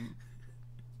excitement.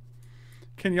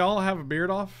 Can y'all have a beard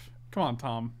off? Come on,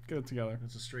 Tom, get it together.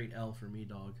 It's a straight L for me,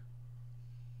 dog.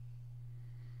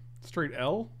 Straight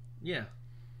L? Yeah,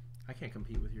 I can't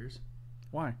compete with yours.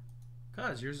 Why?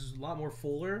 Because yours is a lot more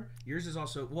fuller. Yours is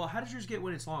also... Well, how does yours get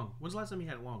when it's long? When's the last time you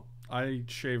had it long? I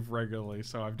shave regularly,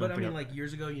 so I've done. But I mean, like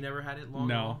years ago, you never had it long.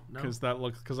 No, because I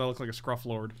look like a scruff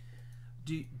lord.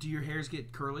 Do your hairs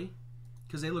get curly?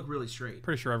 Because they look really straight.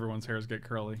 Pretty sure everyone's hairs get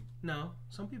curly. No,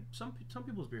 some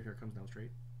people's beard hair comes down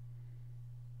straight.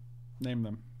 Name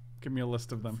them. Give me a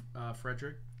list of them.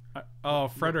 Frederick.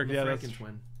 Frederick. Yeah, that's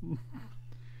twin.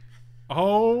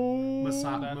 Oh,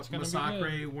 Massacre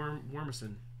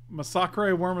Wormison.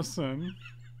 Massacre Wormison.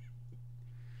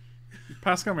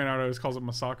 Pascal Maynard always calls it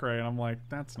Massacre, and I'm like,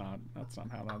 that's not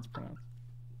how that's pronounced.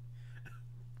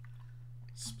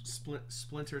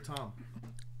 Splinter Tom.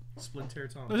 Splinter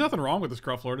Tom. There's nothing wrong with the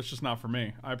Scruff Lord. It's just not for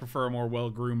me. I prefer a more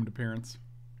well-groomed appearance.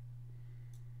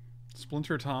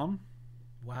 Splinter Tom.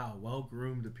 Wow,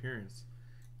 well-groomed appearance.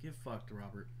 Get fucked,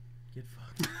 Robert. Get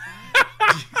fucked.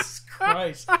 Jesus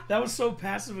Christ. That was so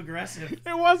passive-aggressive.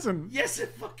 It wasn't. Yes,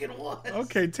 it fucking was.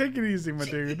 Okay, take it easy, my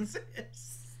dude. Jesus.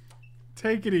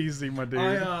 Take it easy, my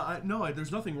dude. No,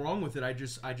 there's nothing wrong with it. I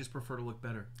just prefer to look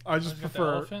better. I just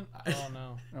prefer... Elephant? Oh,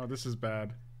 no. Oh, this is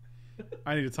bad.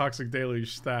 I need a Toxic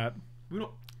Deluge stat. We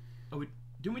don't...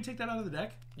 Didn't we take that out of the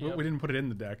deck? Yep. We didn't put it in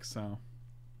the deck, so...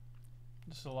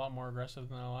 This is a lot more aggressive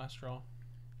than our last draw.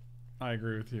 I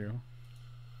agree with you.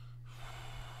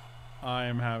 I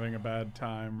am having a bad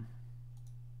time.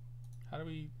 How do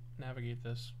we navigate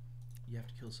this? You have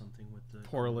to kill something with the...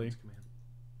 Poorly. Command.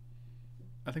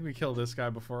 I think we kill this guy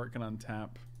before it can untap.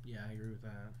 Yeah, I agree with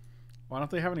that. Why don't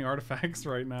they have any artifacts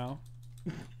right now?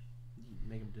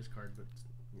 Make him discard, but...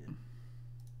 Yeah.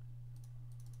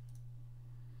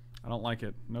 I don't like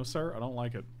it. No, sir, I don't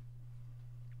like it.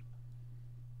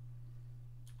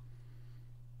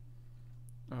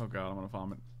 Oh god, I'm gonna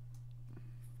vomit.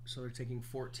 So they're taking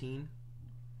 14,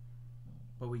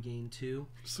 but we gain 2.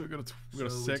 So we got a So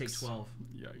 6. we take 12.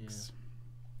 Yikes.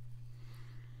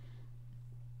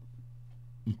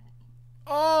 Yeah.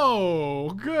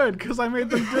 Oh, good, because I made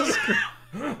them discard.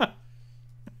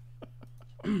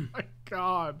 Oh my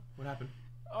god. What happened?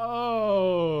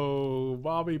 Oh,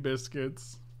 Bobby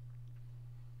Biscuits.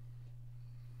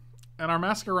 And our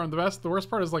Mascaron, the worst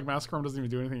part is like Mascaron doesn't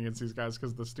even do anything against these guys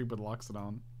because the stupid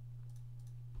Loxodon.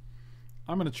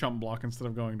 I'm going to chump block instead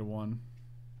of going to 1.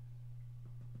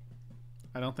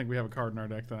 I don't think we have a card in our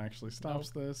deck that actually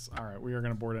stops this. Alright, we are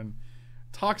going to board in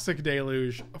Toxic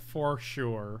Deluge for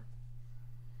sure.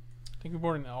 I think we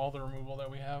board in all the removal that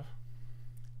we have.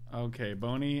 Okay,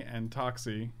 Boney and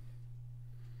Toxie.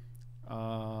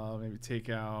 Maybe take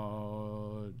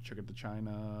out Chicken to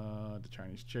China, the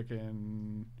Chinese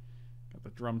chicken, got the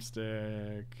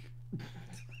drumstick,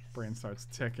 brain starts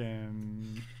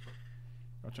ticking,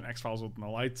 watching X-Files with the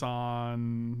lights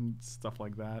on, stuff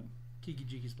like that. Kiki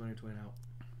Jiki Splinter Twin out.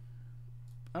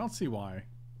 I don't see why.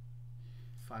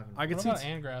 5 and 4. I could What see about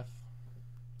Angrath?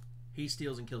 He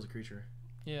steals and kills a creature.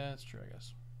 Yeah, that's true, I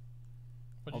guess.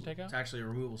 What'd you take out? It's actually a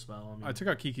removal spell. I mean, I took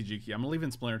out Kiki Jiki. I'm gonna leave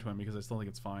in Splinter Twin because I still think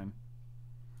it's fine.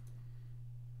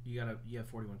 you have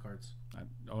 41 cards.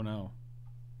 Oh no.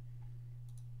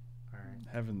 Alright.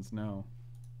 Heavens no.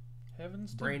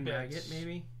 Heavens to Brain bits. Maggot,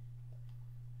 maybe?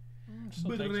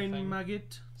 Still takes the Brain thing.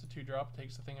 Maggot. It's a 2-drop.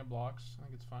 Takes the thing and blocks. I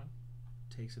think it's fine.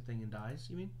 Takes a thing and dies,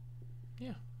 you mean?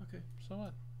 Yeah. Okay, So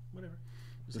what? whatever.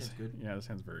 This hand's good. Yeah, this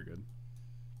hand's very good.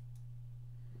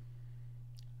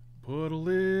 Put a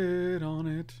lid on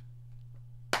it.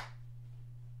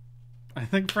 I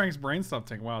think Frank's brain stopped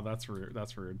ticking. Wow, that's rude.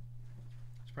 That's rude.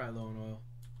 It's probably low in oil.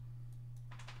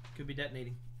 Could be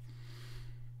detonating.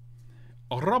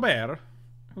 Robert.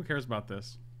 Who cares about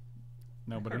this?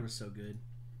 That Nobody. card was so good.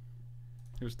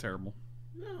 It was terrible.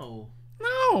 No.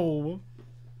 No!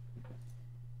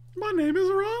 My name is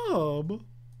Rob.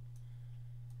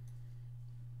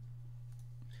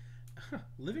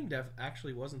 Living Death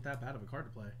actually wasn't that bad of a card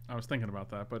to play. I was thinking about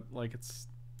that, but like it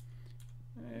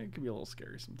can be a little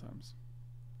scary sometimes.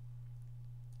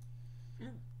 Yeah.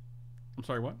 I'm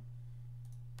sorry, what?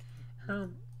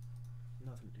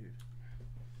 Nothing, dude.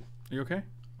 Are you okay?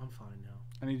 I'm fine now.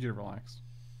 I need you to relax.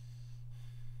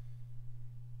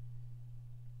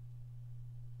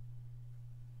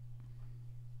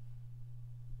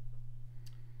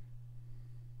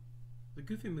 The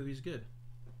Goofy movie's good.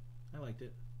 I liked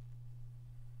it.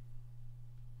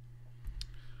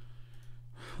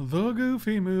 The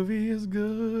Goofy movie is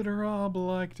good. Rob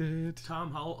liked it.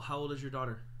 Tom, how old is your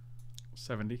daughter?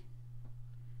 70.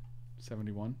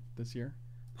 71 this year.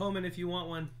 Pullman, if you want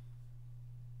one.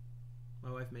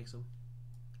 My wife makes them.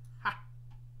 Ha!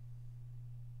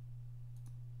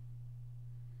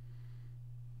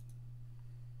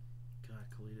 God,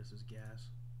 Kalidas is gas.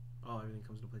 Oh, everything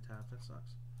comes into play tap. That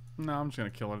sucks. No, I'm just gonna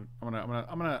kill it. I'm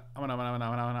gonna.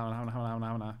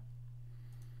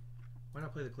 Why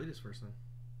not play the Kalidas first then?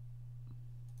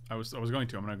 I was going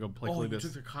to. I'm gonna go play Oh, you Kalidas.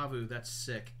 took the Kavu. That's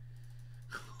sick.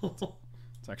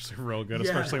 It's actually real good,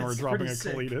 Yeah, especially when we're it's dropping a pretty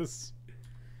sick. Kalidas.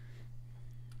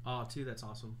 Oh, too, that's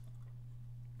awesome.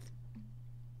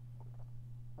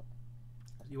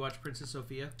 You watch Princess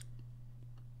Sophia?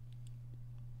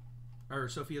 Or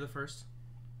Sophia the First?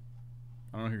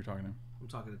 I don't know who you're talking to. I'm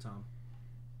talking to Tom.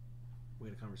 We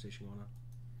had a conversation going on.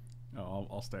 Oh,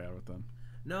 I'll stay out of it then.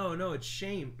 No, it's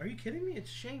Shame. Are you kidding me? It's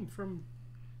Shame from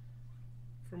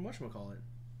whatchamacallit.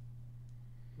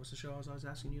 What's the show I was always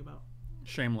asking you about?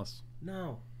 Shameless.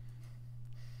 No.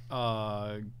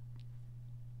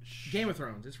 Game of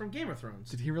Thrones. It's from Game of Thrones.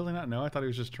 Did he really not know? I thought he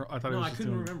was just. I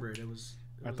couldn't remember it. It was.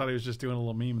 I thought he was just doing a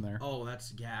little meme there. Oh,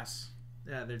 that's gas.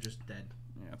 Yeah, they're just dead.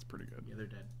 Yeah, that's pretty good. Yeah, they're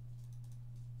dead.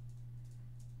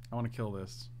 I want to kill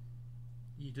this.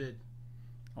 You did.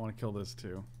 I want to kill this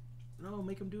too. No,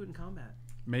 make him do it in combat.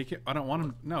 Make it. I don't want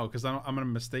him. No, because I'm going to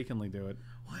mistakenly do it.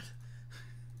 What?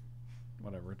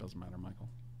 Whatever. It doesn't matter, Michael.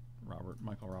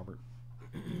 Michael Robert.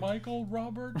 Michael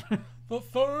Robert the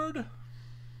Third.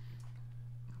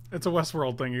 It's a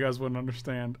Westworld thing. You guys wouldn't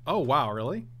understand. Oh, wow.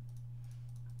 Really?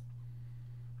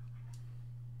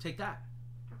 Take that.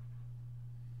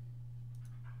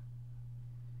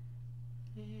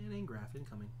 And Ingraph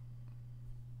incoming.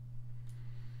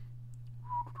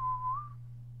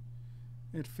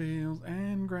 It feels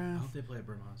and I graph. hope they play a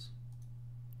Brimaz.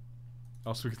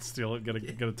 Oh, so we can steal it, get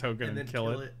a token, and then kill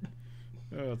it.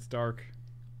 Oh, it's dark.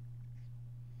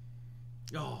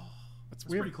 Oh, It's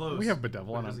pretty close. We have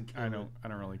Bedevil. But it I doesn't kill it.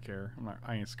 don't really care.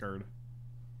 I ain't scared.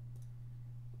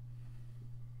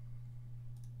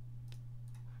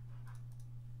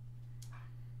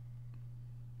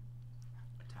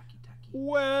 Tacky.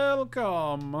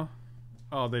 Welcome.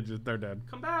 Oh, they're dead.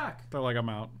 Come back. They're like, I'm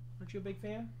out. Aren't you a big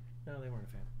fan? No, they weren't a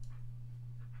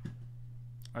fan.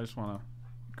 I just want to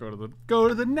go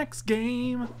to the next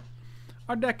game.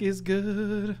 Our deck is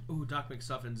good. Ooh, Doc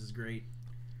McStuffins is great.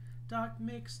 Doc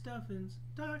McStuffins.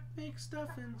 Doc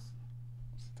McStuffins.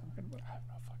 I have no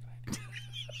fucking idea.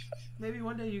 Maybe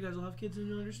one day you guys will have kids and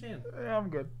you'll understand. Yeah, I'm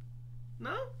good.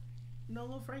 No? No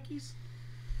little Frankies?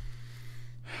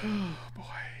 Oh boy.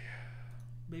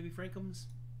 Baby Frankums?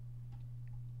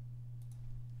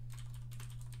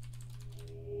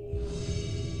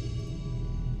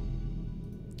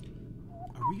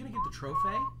 Are we gonna get the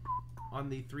trophy on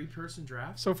the 3-person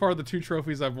draft? So far, the 2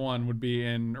 trophies I've won would be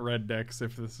in red decks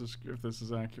if this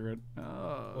is accurate.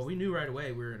 Well, we knew right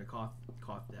away we were in a Koth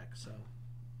deck, so.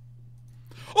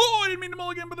 Oh, I didn't mean to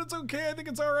mulligan, but it's okay. I think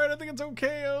it's all right. I think it's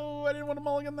okay. Oh, I didn't want to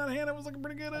mulligan that hand. It was looking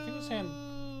pretty good. I think this hand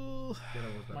Yeah,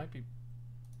 that was better. might be.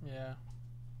 Yeah,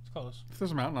 it's close. If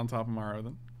there's a mountain on top of Mara,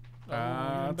 then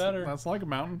Even better. That's like a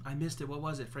mountain. I missed it. What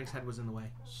was it? Frank's head was in the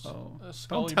way. Oh, A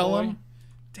Scully don't tell boy. him.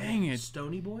 Dang it.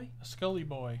 Stony Boy? A Scully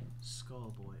boy.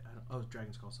 Skull Boy.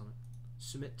 Dragon Skull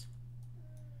Summit.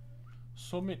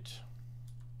 Summit.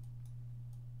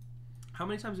 How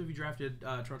many times have you drafted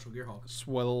Torrential Gearhulk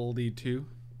Sweldy 2.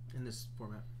 in this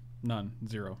format? None.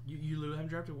 0. You literally haven't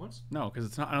drafted once? No, because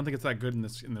it's not. I don't think it's that good in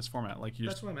this format. Like you.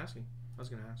 That's what I'm asking. I was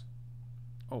gonna ask.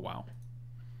 Oh wow.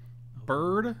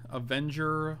 Bird,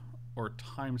 Avenger, or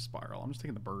Time Spiral. I'm just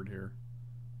taking the bird here.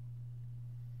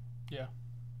 Yeah.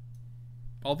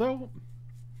 Although,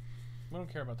 We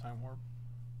don't care about Time Warp.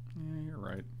 yeah, you're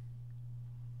right.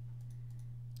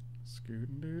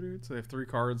 Scoot-doo-doo. So they have 3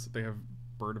 cards. They have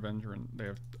Bird Avenger, and they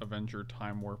have Avenger,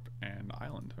 Time Warp, and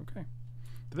Island. Okay.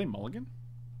 Did they mulligan?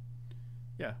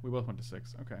 Yeah, we both went to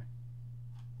 6. Okay.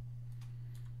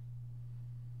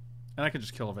 And I could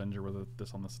just kill Avenger with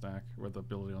this on the stack, with the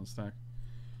ability on the stack.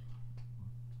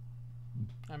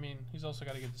 I mean, he's also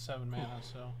got to get the 7 mana,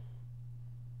 so.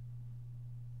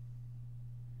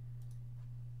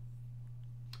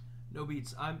 No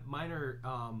beats. Mine are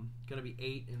gonna be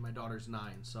 8 and my daughter's 9,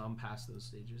 so I'm past those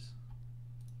stages.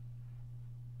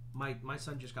 My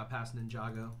son just got past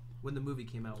Ninjago. When the movie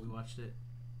came out, we watched it.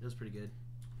 It was pretty good.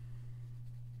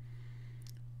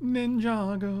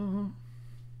 Ninjago.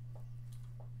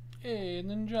 Hey,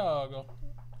 Ninjago.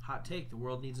 Hot take: the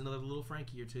world needs another little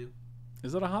Frankie or two.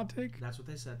 Is that a hot take? That's what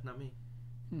they said, not me.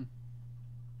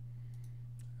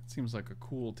 Seems like a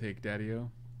cool take,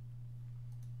 Daddy-O.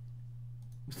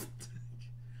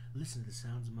 Listen to the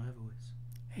sounds of my voice.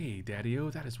 Hey, Daddy-O,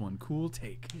 that is one cool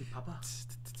take. Hey, Papa.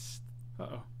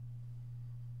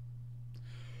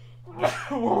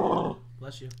 Uh-oh.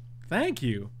 Bless you. Thank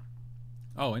you.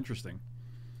 Oh, interesting.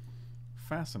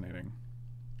 Fascinating.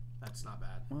 That's not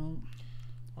bad.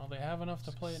 Well, they have enough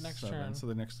to play it next 7. turn. So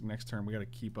the next turn, we got to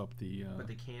keep up the. But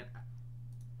they can't.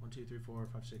 1, 2, 3, 4,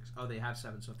 5, 6. Oh, they have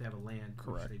 7. So if they have a land,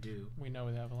 Correct. which they do. We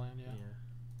know they have a land, yeah.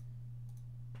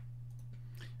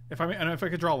 If I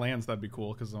could draw lands, that'd be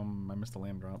cool because I missed a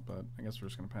land drop. But I guess we're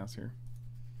just gonna pass here.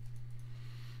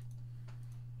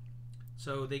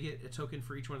 So they get a token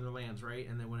for each one of their lands, right?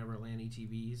 And then whenever a land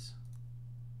ETBs,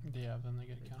 Yeah, then they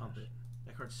get they counters. pump it.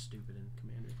 That card's stupid in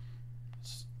Commander,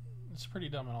 It's pretty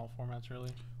dumb in all formats, really.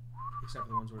 except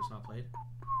for the ones where it's not played.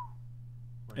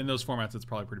 Like, In those formats, it's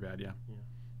probably pretty bad. Yeah. Yeah.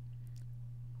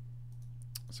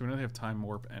 So we know they have Time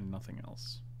Warp and nothing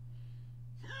else.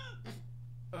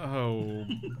 Oh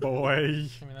boy.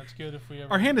 I mean, that's good if we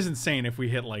ever Our hand is insane if we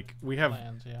hit we have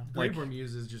lands, yeah. like- Bladeborn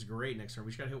Muse is just great next turn.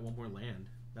 We just gotta hit one more land.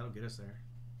 That'll get us there.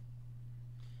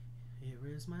 Here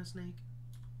is my snake.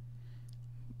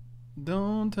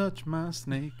 Don't touch my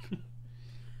snake.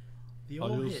 The I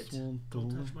old just hit. want to Don't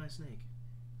live. touch my snake.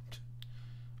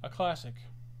 A classic.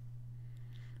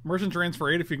 Merchant drains for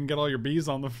 8 if you can get all your bees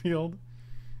on the field.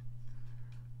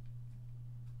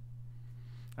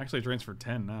 Actually, it drains for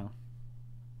 10 now.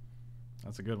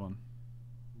 That's a good one.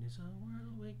 It's a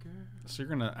world waker. So you're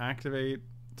gonna activate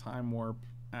Time Warp,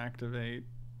 activate.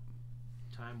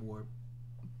 Time warp.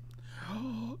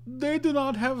 They do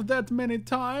not have that many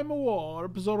Time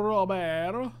Warps,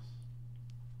 Robert.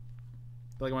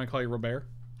 Like when I call you Robert?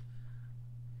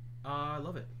 I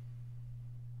love it.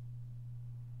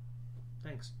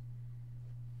 Thanks.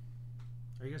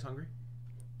 Are you guys hungry?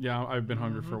 Yeah, I've been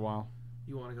hungry for a while.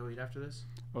 You want to go eat after this?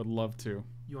 I would love to.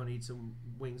 You want to eat some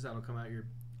wings that'll come out your...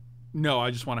 No,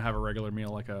 I just want to have a regular meal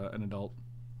like an adult.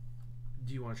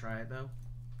 Do you want to try it, though?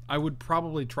 I would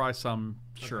probably try some,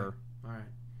 sure. Okay. All right.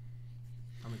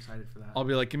 I'm excited for that. I'll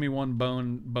be like, give me one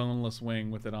boneless wing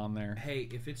with it on there. Hey,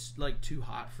 if it's like too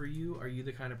hot for you, are you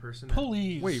the kind of person that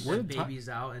Please. Wait, where that did babies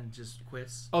out and just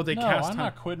quits? Oh, they no, cast I'm time.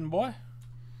 not quitting, boy.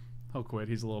 He'll quit.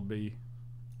 He's a little bee.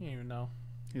 You don't even know.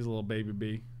 He's a little baby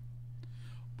bee.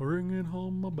 Bring it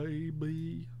home, my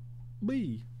baby.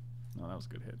 Bee. Oh, that was a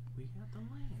good hit. We got the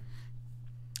land.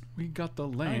 We got the How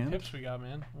many land. pips we got,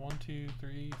 man? 1, 2,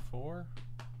 3, 4.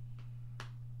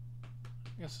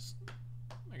 I guess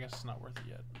it's not worth it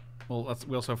yet. Well,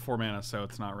 we also have 4 mana, so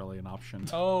it's not really an option.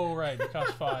 Oh, right. It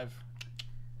costs 5.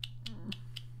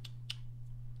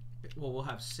 Well, we'll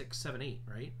have 6, 7, 8,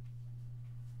 right?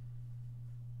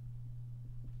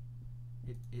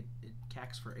 It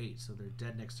cacks for 8, so they're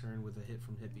dead next turn with a hit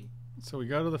from Hippie. So we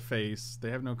go to the face.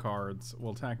 They have no cards.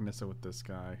 We'll attack Nissa with this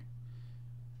guy.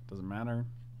 Doesn't matter.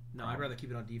 No, I'd rather keep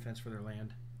it on defense for their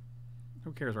land.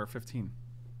 Who cares? We're at 15.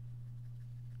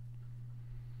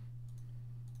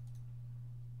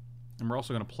 And we're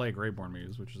also going to play Greyborn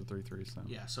Muse, which is a 3/3. So.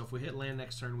 Yeah, so if we hit land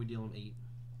next turn, we deal them 8.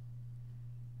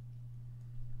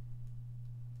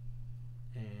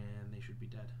 And they should be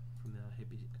dead from the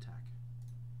Hippie attack.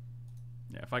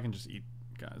 Yeah, if I can just eat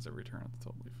guys every turn, it's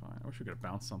totally fine. I wish we could have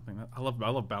bounced something. I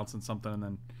love bouncing something and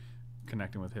then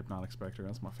connecting with Hypnotic Spectre.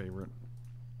 That's my favorite.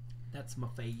 That's my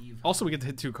fave. Also, we get to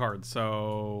hit 2 cards,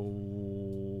 so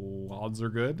odds are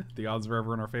good. The odds are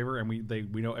ever in our favor, and we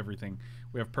know everything.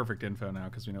 We have perfect info now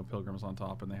because we know Pilgrim's on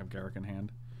top and they have Garrick in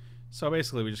hand. So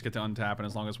basically, we just get to untap, and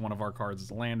as long as one of our cards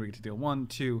is a land, we get to deal 1,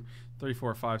 2, 3,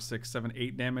 4, 5, 6, 7,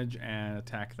 8 damage and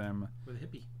attack them with a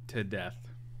hippie to death.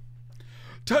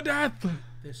 To death!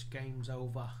 This game's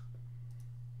over.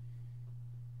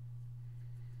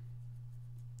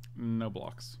 No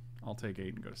blocks. I'll take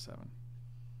 8 and go to 7.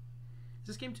 Is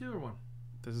this game 2 or 1?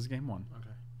 This is game 1. Okay.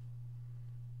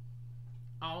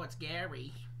 Oh, it's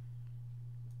Gary.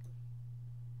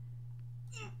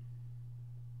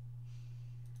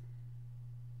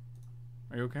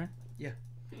 Are you okay? Yeah.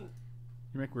 You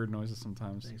make weird noises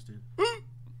sometimes. Thanks, dude.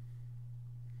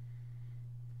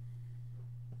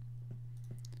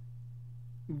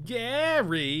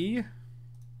 Gary!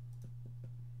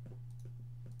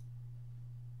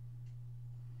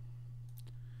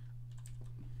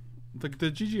 The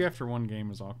GG after one game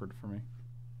is awkward for me.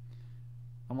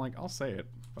 I'm like, I'll say it,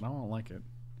 but I don't like it.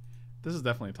 This is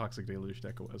definitely a Toxic Deluge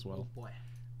deck as well. Oh boy.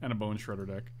 And a Bone Shredder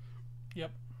deck.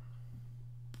 Yep.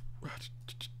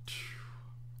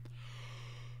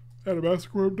 And a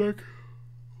Massacre Worm deck.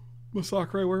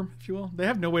 Massacre Worm, if you will. They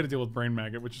have no way to deal with Brain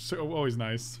Maggot, which is always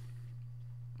nice.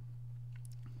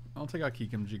 I'll take out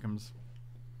Kikums, Jikums.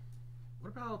 What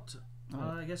about...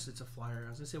 I guess it's a flyer. I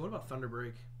was gonna say, what about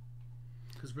Thunderbreak?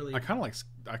 Because really, I kind of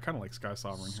like Sky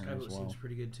Sovereign here as well. Seems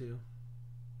pretty good too.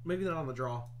 Maybe not on the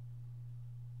draw.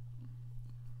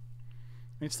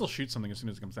 It still shoots something as soon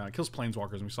as it comes down. It kills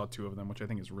Planeswalkers, and we saw 2 of them, which I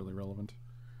think is really relevant.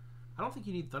 I don't think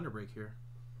you need Thunderbreak here.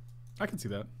 I can see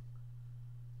that.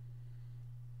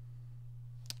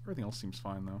 Everything else seems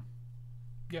fine, though.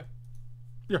 Yeah.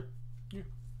 Yeah. Yeah.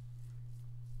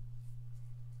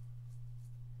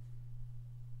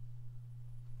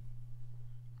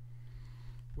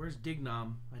 Where's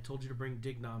Dignom? I told you to bring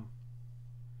Dignom.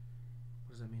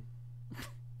 What does that mean?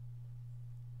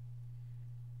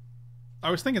 I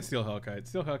was thinking Steel Hellkite.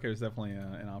 Steel Hellkite is definitely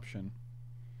an option.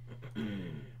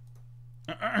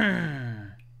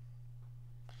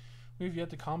 We've yet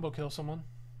to combo kill someone.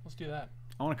 Let's do that.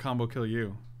 I want to combo kill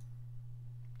you.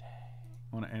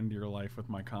 I want to end your life with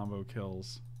my combo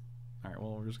kills. Alright,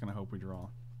 well, we're just going to hope we draw.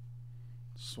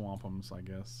 Swampums, I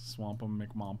guess. Swampum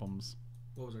McMompums.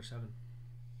 What was our 7?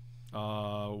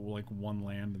 Like 1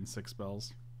 land and 6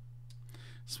 spells.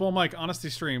 Swole Mike, honesty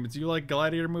stream. Do you like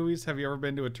gladiator movies? Have you ever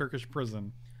been to a Turkish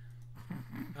prison?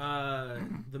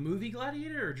 The movie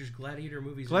Gladiator or just Gladiator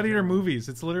movies? Gladiator movies.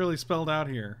 It's literally spelled out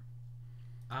here.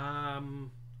 I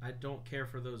don't care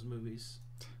for those movies.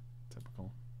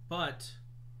 Typical. But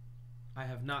I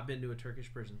have not been to a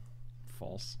Turkish prison.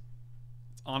 False.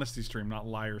 It's honesty stream, not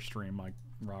liar stream, like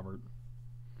Robert.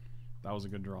 That was a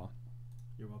good draw.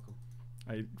 You're welcome.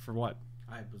 For what?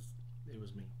 It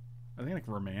was me. I think I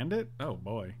can remand it? Oh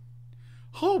boy.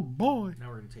 Oh boy. Now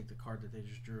we're gonna take the card that they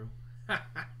just drew.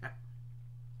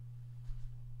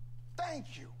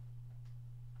 Thank you.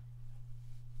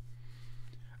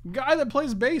 Guy that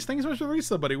plays bass. Thanks so much for the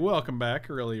resub, buddy. Welcome back.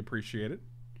 Really appreciate it.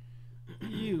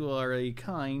 You are a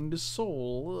kind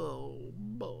soul. Oh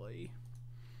boy.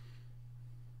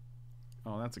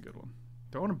 Oh, that's a good one.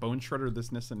 Do I want to Bone Shredder this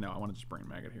Nissan? No, I want to just Brain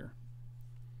Maggot here.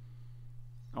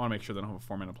 I want to make sure they don't have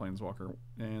a 4-mana Planeswalker.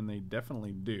 And they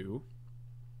definitely do.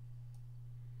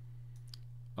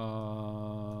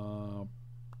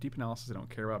 Deep Analysis I don't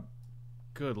care about.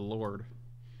 Good lord.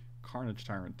 Carnage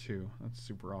Tyrant too. That's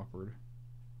super awkward.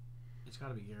 It's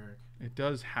gotta be Garrick. It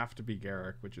does have to be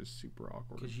Garrick, which is super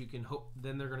awkward. Because you can hope...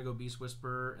 Then they're gonna go Beast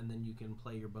Whisperer, and then you can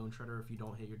play your Bone Shredder if you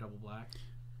don't hit your double black.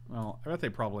 Well, I bet they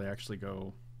probably actually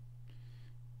go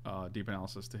Deep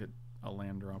Analysis to hit a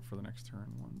land drop for the next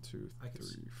turn. 1, 2, 3,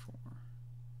 4.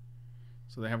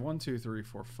 So they have 1, 2, 3,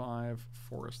 4, 5.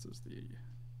 Forest is the...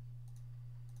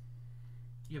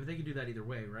 Yeah, but they can do that either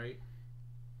way, right?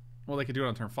 Well, they could do it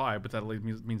on turn 5, but that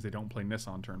means they don't play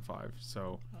Nissa on turn 5.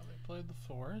 So Oh, they played the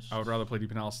Forest. I would rather play Deep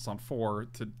Analysis on 4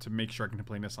 to make sure I can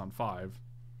play Nissa on 5.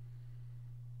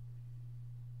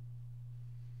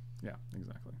 Yeah,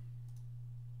 exactly.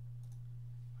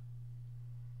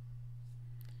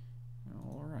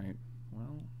 All right.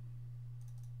 Well,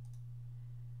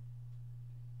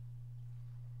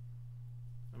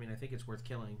 I mean, I think it's worth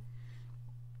killing.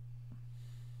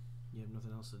 You have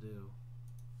nothing else to do.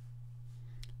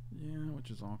 yeah,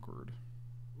 which is awkward.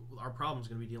 Our problem's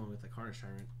going to be dealing with the Carnage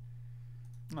Tyrant.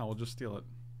 No, we'll just steal it.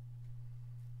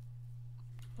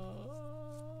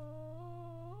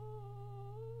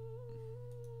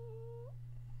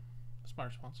 This My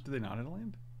response. Did they not hit a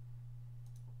land?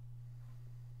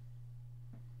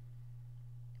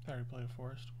 I already played a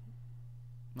forest.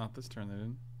 Not this turn, they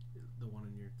didn't. The one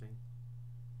in your thing.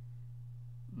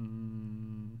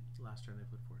 Last turn they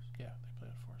played forest. Yeah, they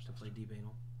played a forest. To play deep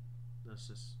anal. That's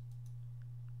just.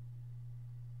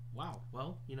 Wow.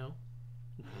 Well, you know.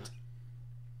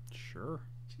 Sure.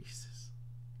 Jesus.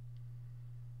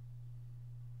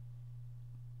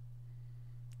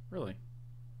 Really?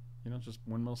 You don't just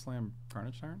windmill slam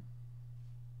Carnage Tyrant?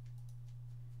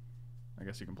 I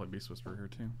guess you can play Beast Whisperer here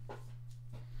too.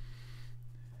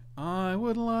 I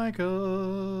would like a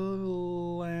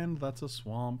land that's a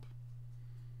swamp.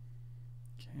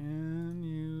 Can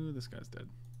you... This guy's dead.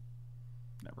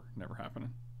 Never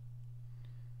happening.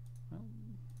 Well,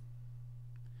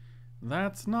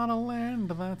 that's not a land,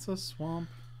 that's a swamp.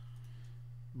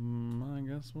 I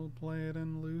guess we'll play it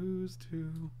and lose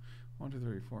to 1, 2,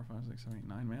 3, 4, 5, 6, 7, 8,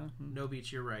 9 mana. No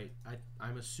Beach, you're right.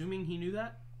 I'm assuming he knew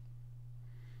that?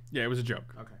 Yeah, it was a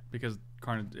joke. Okay. Because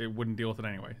Carnage, it wouldn't deal with it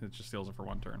anyway. It just steals it for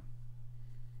 1 turn.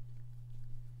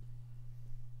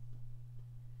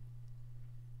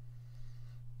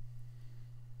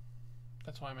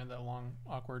 That's why I made that long,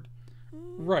 awkward.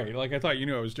 Right, like I thought you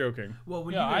knew I was joking. Well,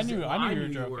 when Yeah, you guys I knew- did- I knew well, you were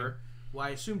joking. Well, I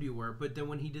assumed you were, but then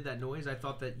when he did that noise, I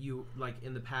thought that you, like,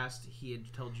 in the past, he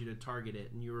had told you to target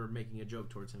it, and you were making a joke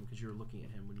towards him because you were looking at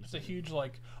him when you It's a said it. huge,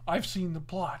 like, I've seen the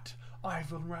plot.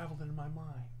 I've unraveled it in my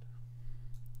mind.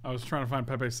 I was trying to find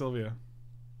Pepe Sylvia.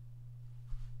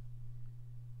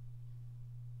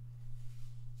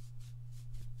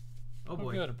 Oh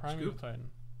boy. Good, a Primeval Scoop.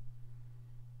 Titan.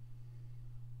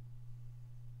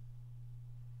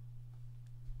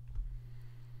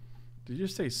 Did you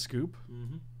just say scoop?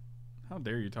 Mm-hmm. How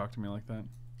dare you talk to me like that?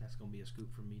 That's going to be a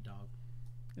scoop from me, dog.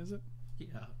 Is it?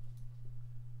 Yeah.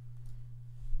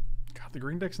 God, the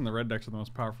green decks and the red decks are the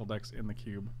most powerful decks in the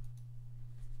cube.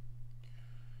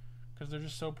 Because they're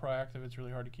just so proactive, it's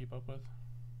really hard to keep up with.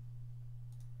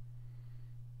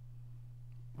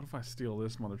 What if I steal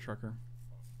this mother trucker?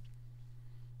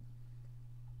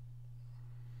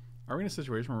 Are we in a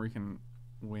situation where we can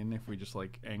win if we just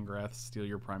like Angrath, steal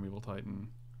your Primeval Titan?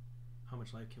 How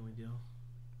much life can we deal?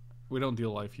 We don't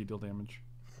deal life, you deal damage.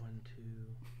 1, 2.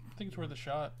 I think it's worth a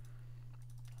shot.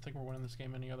 I think we're winning this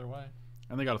game any other way.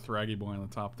 And they got a Thraggy boy on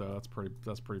the top though. That's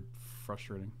pretty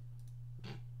frustrating.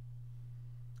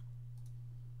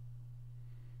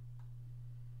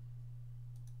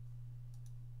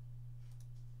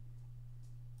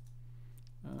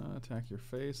 Attack your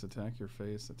face, attack your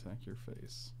face, attack your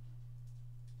face.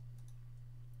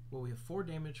 Well, we have 4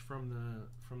 damage from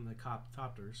the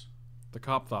Copters. The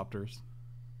Copthopters.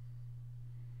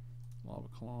 Lava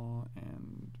Claw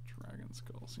and Dragon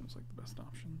Skull seems like the best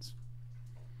options.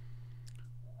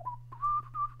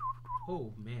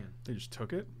 Oh man. They just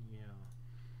took it? Yeah.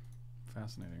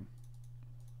 Fascinating.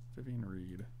 Vivian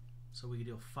Reed. So we could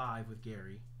deal 5 with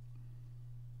Gary.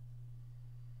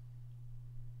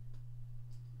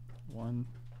 1,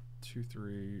 2,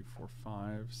 3, 4,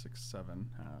 5, 6, 7.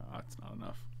 That's not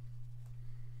enough.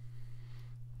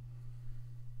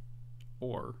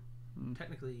 Or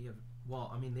Technically, you have.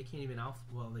 Well, I mean, they can't even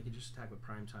Well, they could just attack with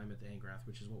Prime Time at the Angrath,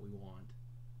 which is what we want.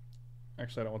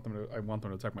 actually, I don't want them to. I want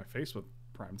them to attack my face with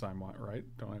prime time, right?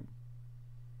 Don't I?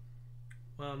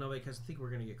 Well, no, because I think we're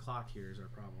gonna get clocked here is our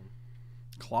problem.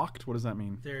 Clocked? What does that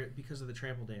mean? There, because of the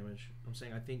trample damage. I'm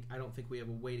saying I don't think we have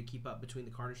a way to keep up between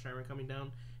the Carnage Tyrant coming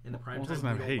down and the Prime Well, it Time. doesn't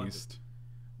have We don't want haste.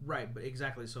 Right, but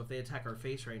exactly. So if they attack our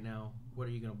face right now, what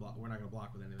are you gonna block? We're not gonna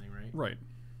block with anything, right? Right.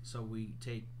 So we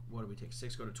take. What do we take?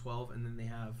 6 go to 12, and then they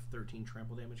have 13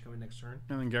 trample damage coming next turn.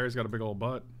 And then Gary's got a big old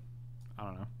butt. I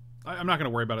don't know. I'm not going to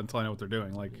worry about it until I know what they're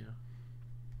doing. Like, Yeah.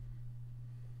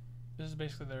 This is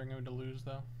basically they're going to lose,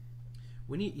 though.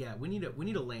 We need a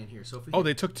land here. So if we oh,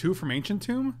 they took 2 from Ancient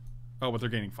Tomb? Oh, but they're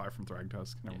gaining 5 from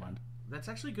Thragtusk. Never mind. That's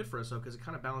actually good for us though, because it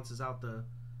kind of balances out the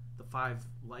 5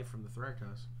 life from the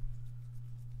Thragtusk.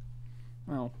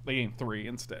 Well, they gain 3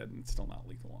 instead, and it's still not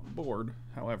lethal on board.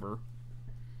 However,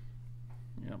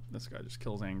 yep, this guy just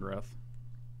kills Angrath.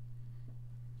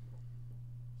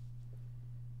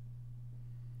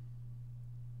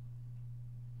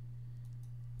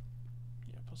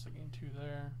 Yeah, plus they gain 2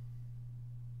 there.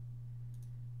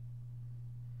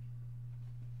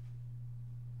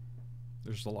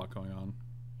 There's just a lot going on.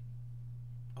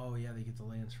 Oh yeah, they get the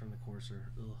lands from the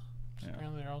Courser. Ugh. So Yeah.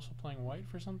 apparently they're also playing white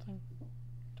for something.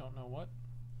 Don't know what.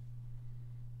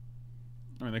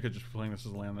 I mean, they could just be playing this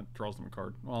as a land that draws them a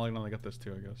card. Well, I know they got this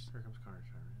too, I guess. Here comes Carnage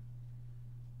Tyrant.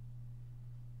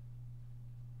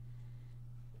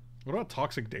 What about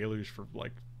Toxic Deluge for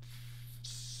like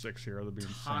 6 here. That'd be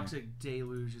insane. Toxic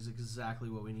Deluge is exactly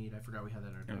what we need. I forgot we had that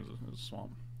in our deck. It was a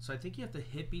swamp. So I think you have to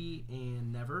Hippie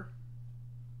and Never.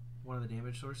 One of the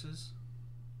damage sources.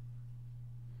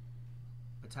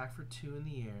 Attack for 2 in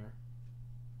the air.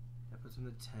 That puts him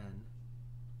to 10.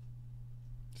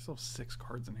 You still have 6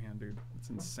 cards in hand, dude. It's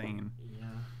insane. Yeah.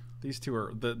 These two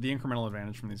are the incremental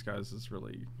advantage from these guys is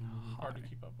really Hard to high.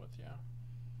 keep up with, yeah.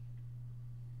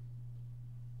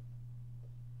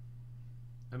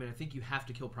 I mean, I think you have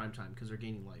to kill Primetime because they're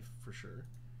gaining life for sure.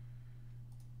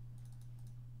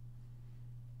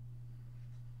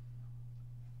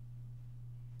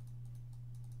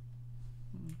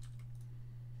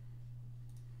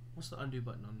 What's the undo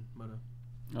button on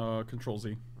Moto? Control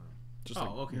Z. Just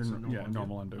okay. your, So normal undo.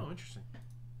 normal undo. Oh, interesting.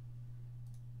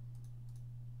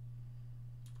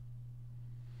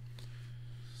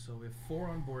 So we have 4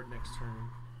 on board next turn.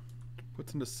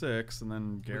 Puts into 6, and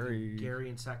then Gary. Gary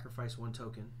and sacrifice 1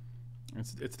 token.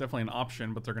 It's definitely an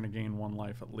option, but they're going to gain 1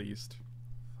 life at least.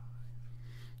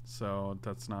 So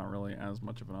that's not really as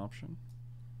much of an option.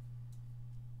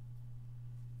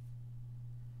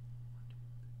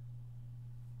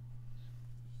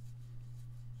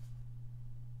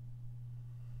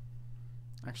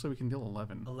 Actually, we can deal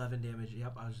 11. 11 damage.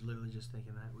 Yep, I was literally just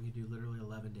thinking that. We could do literally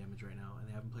 11 damage right now, and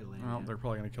they haven't played a land Well, yet. they're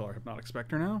probably going to kill our Hypnotic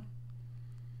Spectre now.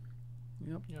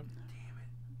 Yep. Yep. Damn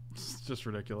it. It's just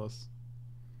ridiculous.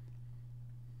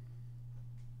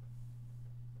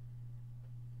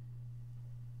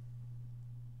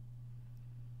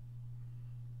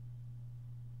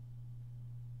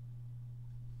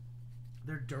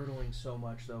 They're dirtling so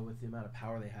much, though, with the amount of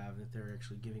power they have that they're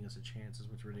actually giving us a chance is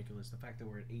what's ridiculous. The fact that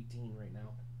we're at 18 right now.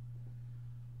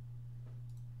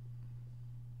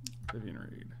 Vivian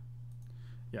Reed.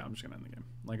 Yeah, I'm just going to end the game.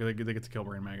 Like, they get to kill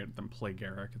Brain Maggot, then play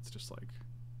Garrick. It's just like,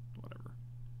 whatever.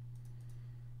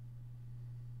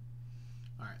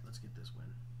 All right, let's get this win.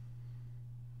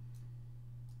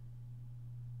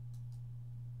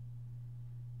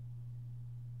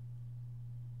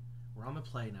 We're on the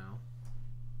play now.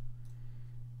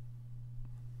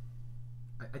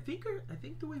 I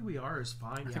think the way we are is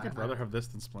fine. I think I'd rather have this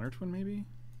than Splinter Twin, maybe?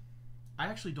 I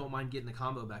actually don't mind getting the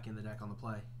combo back in the deck on the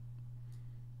play.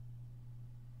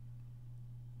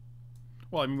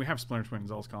 Well, I mean, we have Splinter Twin and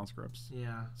Zealous Conscripts.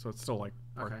 Yeah. So it's still like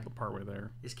Okay. part way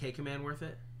there. Is K Command worth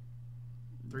it?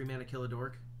 3 mana kill a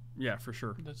dork? Yeah, for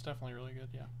sure. That's definitely really good,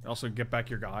 yeah. Also, get back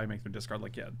your guy, make them discard.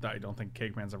 Like, yeah, I don't think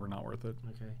Cake Man's ever not worth it.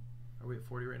 Okay. Are we at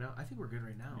 40 right now? I think we're good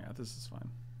right now. Yeah, this is fine.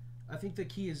 I think the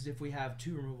key is if we have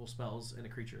 2 removal spells and a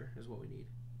creature is what we need.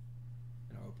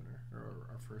 In our opener. Or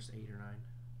our first 8 or 9.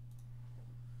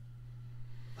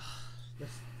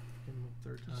 That's the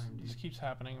 3rd time, This dude. keeps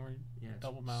happening. We're Yeah, it's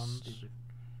double mounds. stupid.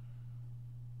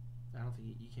 I don't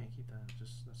think you can't keep that.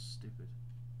 Just that's stupid.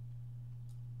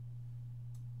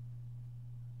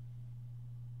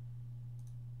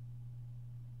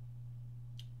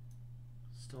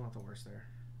 Still not the worst there.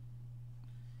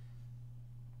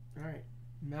 All right,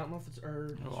 Mountain off its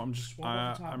Oh, I'm just- Swamp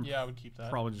off the top. I'm Yeah, I would keep that.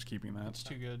 Probably just keeping that. It's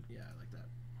too good. Yeah, I like that.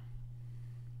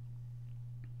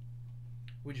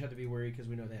 We just have to be worried because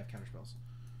we know they have counterspells.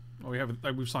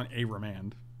 Well, we've signed a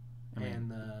Remand. I mean,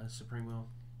 And the Supreme Will.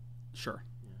 sure.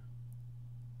 Yeah.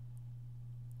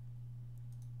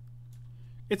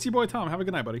 It's your boy Tom. Have a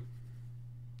good night, buddy.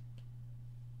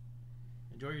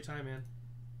 Enjoy your time, man.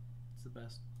 It's the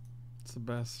best. It's the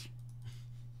best.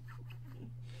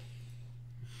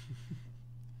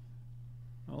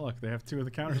 Oh, look, they have 2 of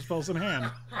the counter spells in hand.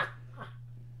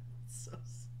 So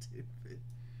stupid.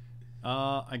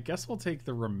 I guess we'll take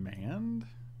the Remand.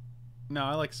 No,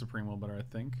 I like Supreme Will better, I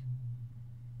think.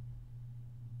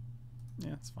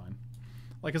 Yeah, it's fine.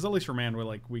 Like, cause at least Remand,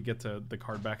 we get to the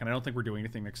card back, and I don't think we're doing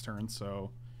anything next turn,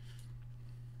 so...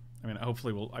 I mean,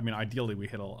 hopefully ideally we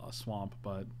hit a swamp,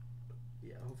 but...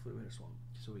 Yeah, hopefully we hit a swamp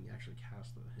so we can actually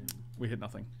cast the hymn. We hit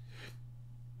nothing.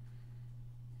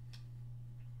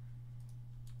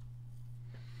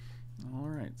 All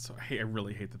right, so I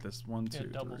really hate that this 1, 2, Yeah,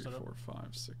 3, doubles it up. 4, 5,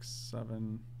 6,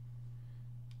 7.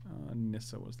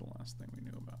 Nissa was the last thing we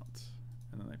knew about,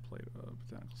 and then they played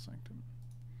Botanical Sanctum.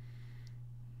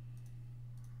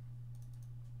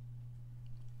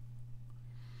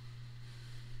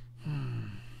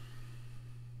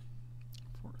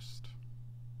 Forest.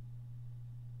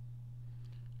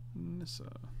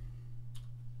 Nissa.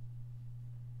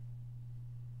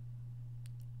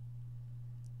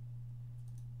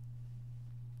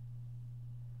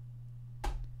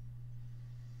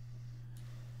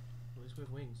 At least we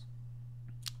have wings.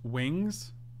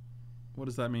 Wings? What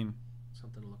does that mean?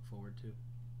 Something to look forward to.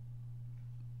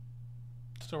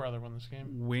 Still rather win this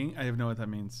game. Wing? I have no idea what that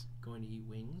means. Going to eat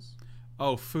wings?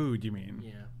 Oh, food, you mean?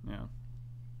 Yeah. Yeah.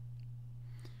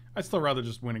 I'd still rather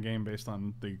just win a game based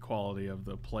on the quality of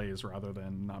the plays rather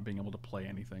than not being able to play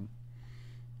anything.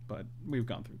 But we've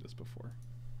gone through this before.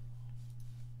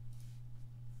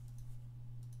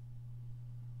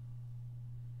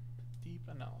 Deep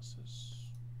analysis.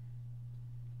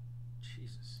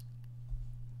 Jesus.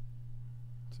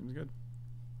 Seems good.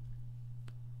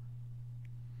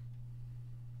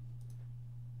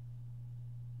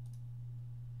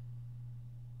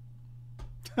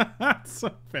 That's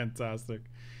so fantastic.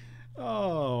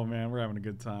 Oh man, we're having a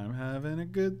good time. Having a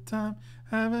good time.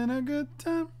 Having a good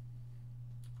time.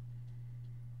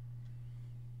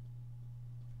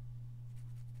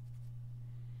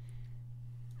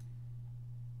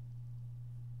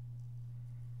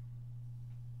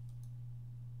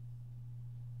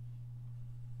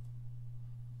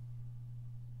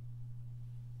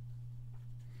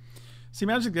 See,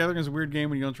 Magic the Gathering is a weird game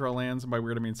when you don't draw lands, and by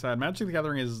weird I mean sad. Magic the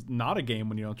Gathering is not a game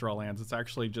when you don't draw lands. It's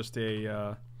actually just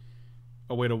a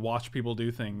way to watch people do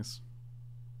things.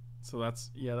 So that's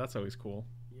always cool.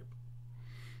 Yep.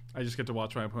 I just get to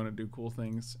watch my opponent do cool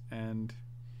things and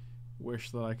wish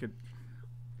that I could.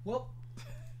 Well,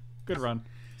 Good run.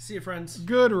 see you, friends.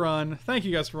 Good run. Thank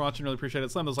you guys for watching. Really appreciate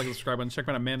it. Slam those like and subscribe buttons. Check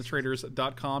me out at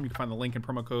manatraders.com. You can find the link and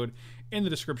promo code in the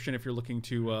description if you're looking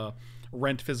to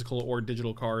rent physical or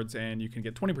digital cards, and you can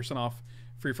get 20% off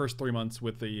for your first 3 months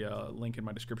with the link in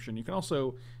my description. You can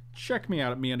also check me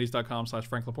out at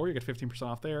meundies.com/FrankLepore. You get 15%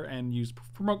 off there, and use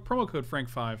promo code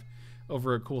Frank5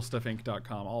 over at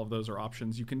CoolStuffInc.com. All of those are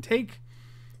options you can take,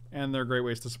 and they're great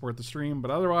ways to support the stream.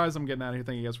 But otherwise, I'm getting out of here.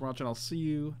 Thank you guys for watching. I'll see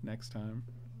you next time.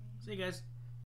 See you guys.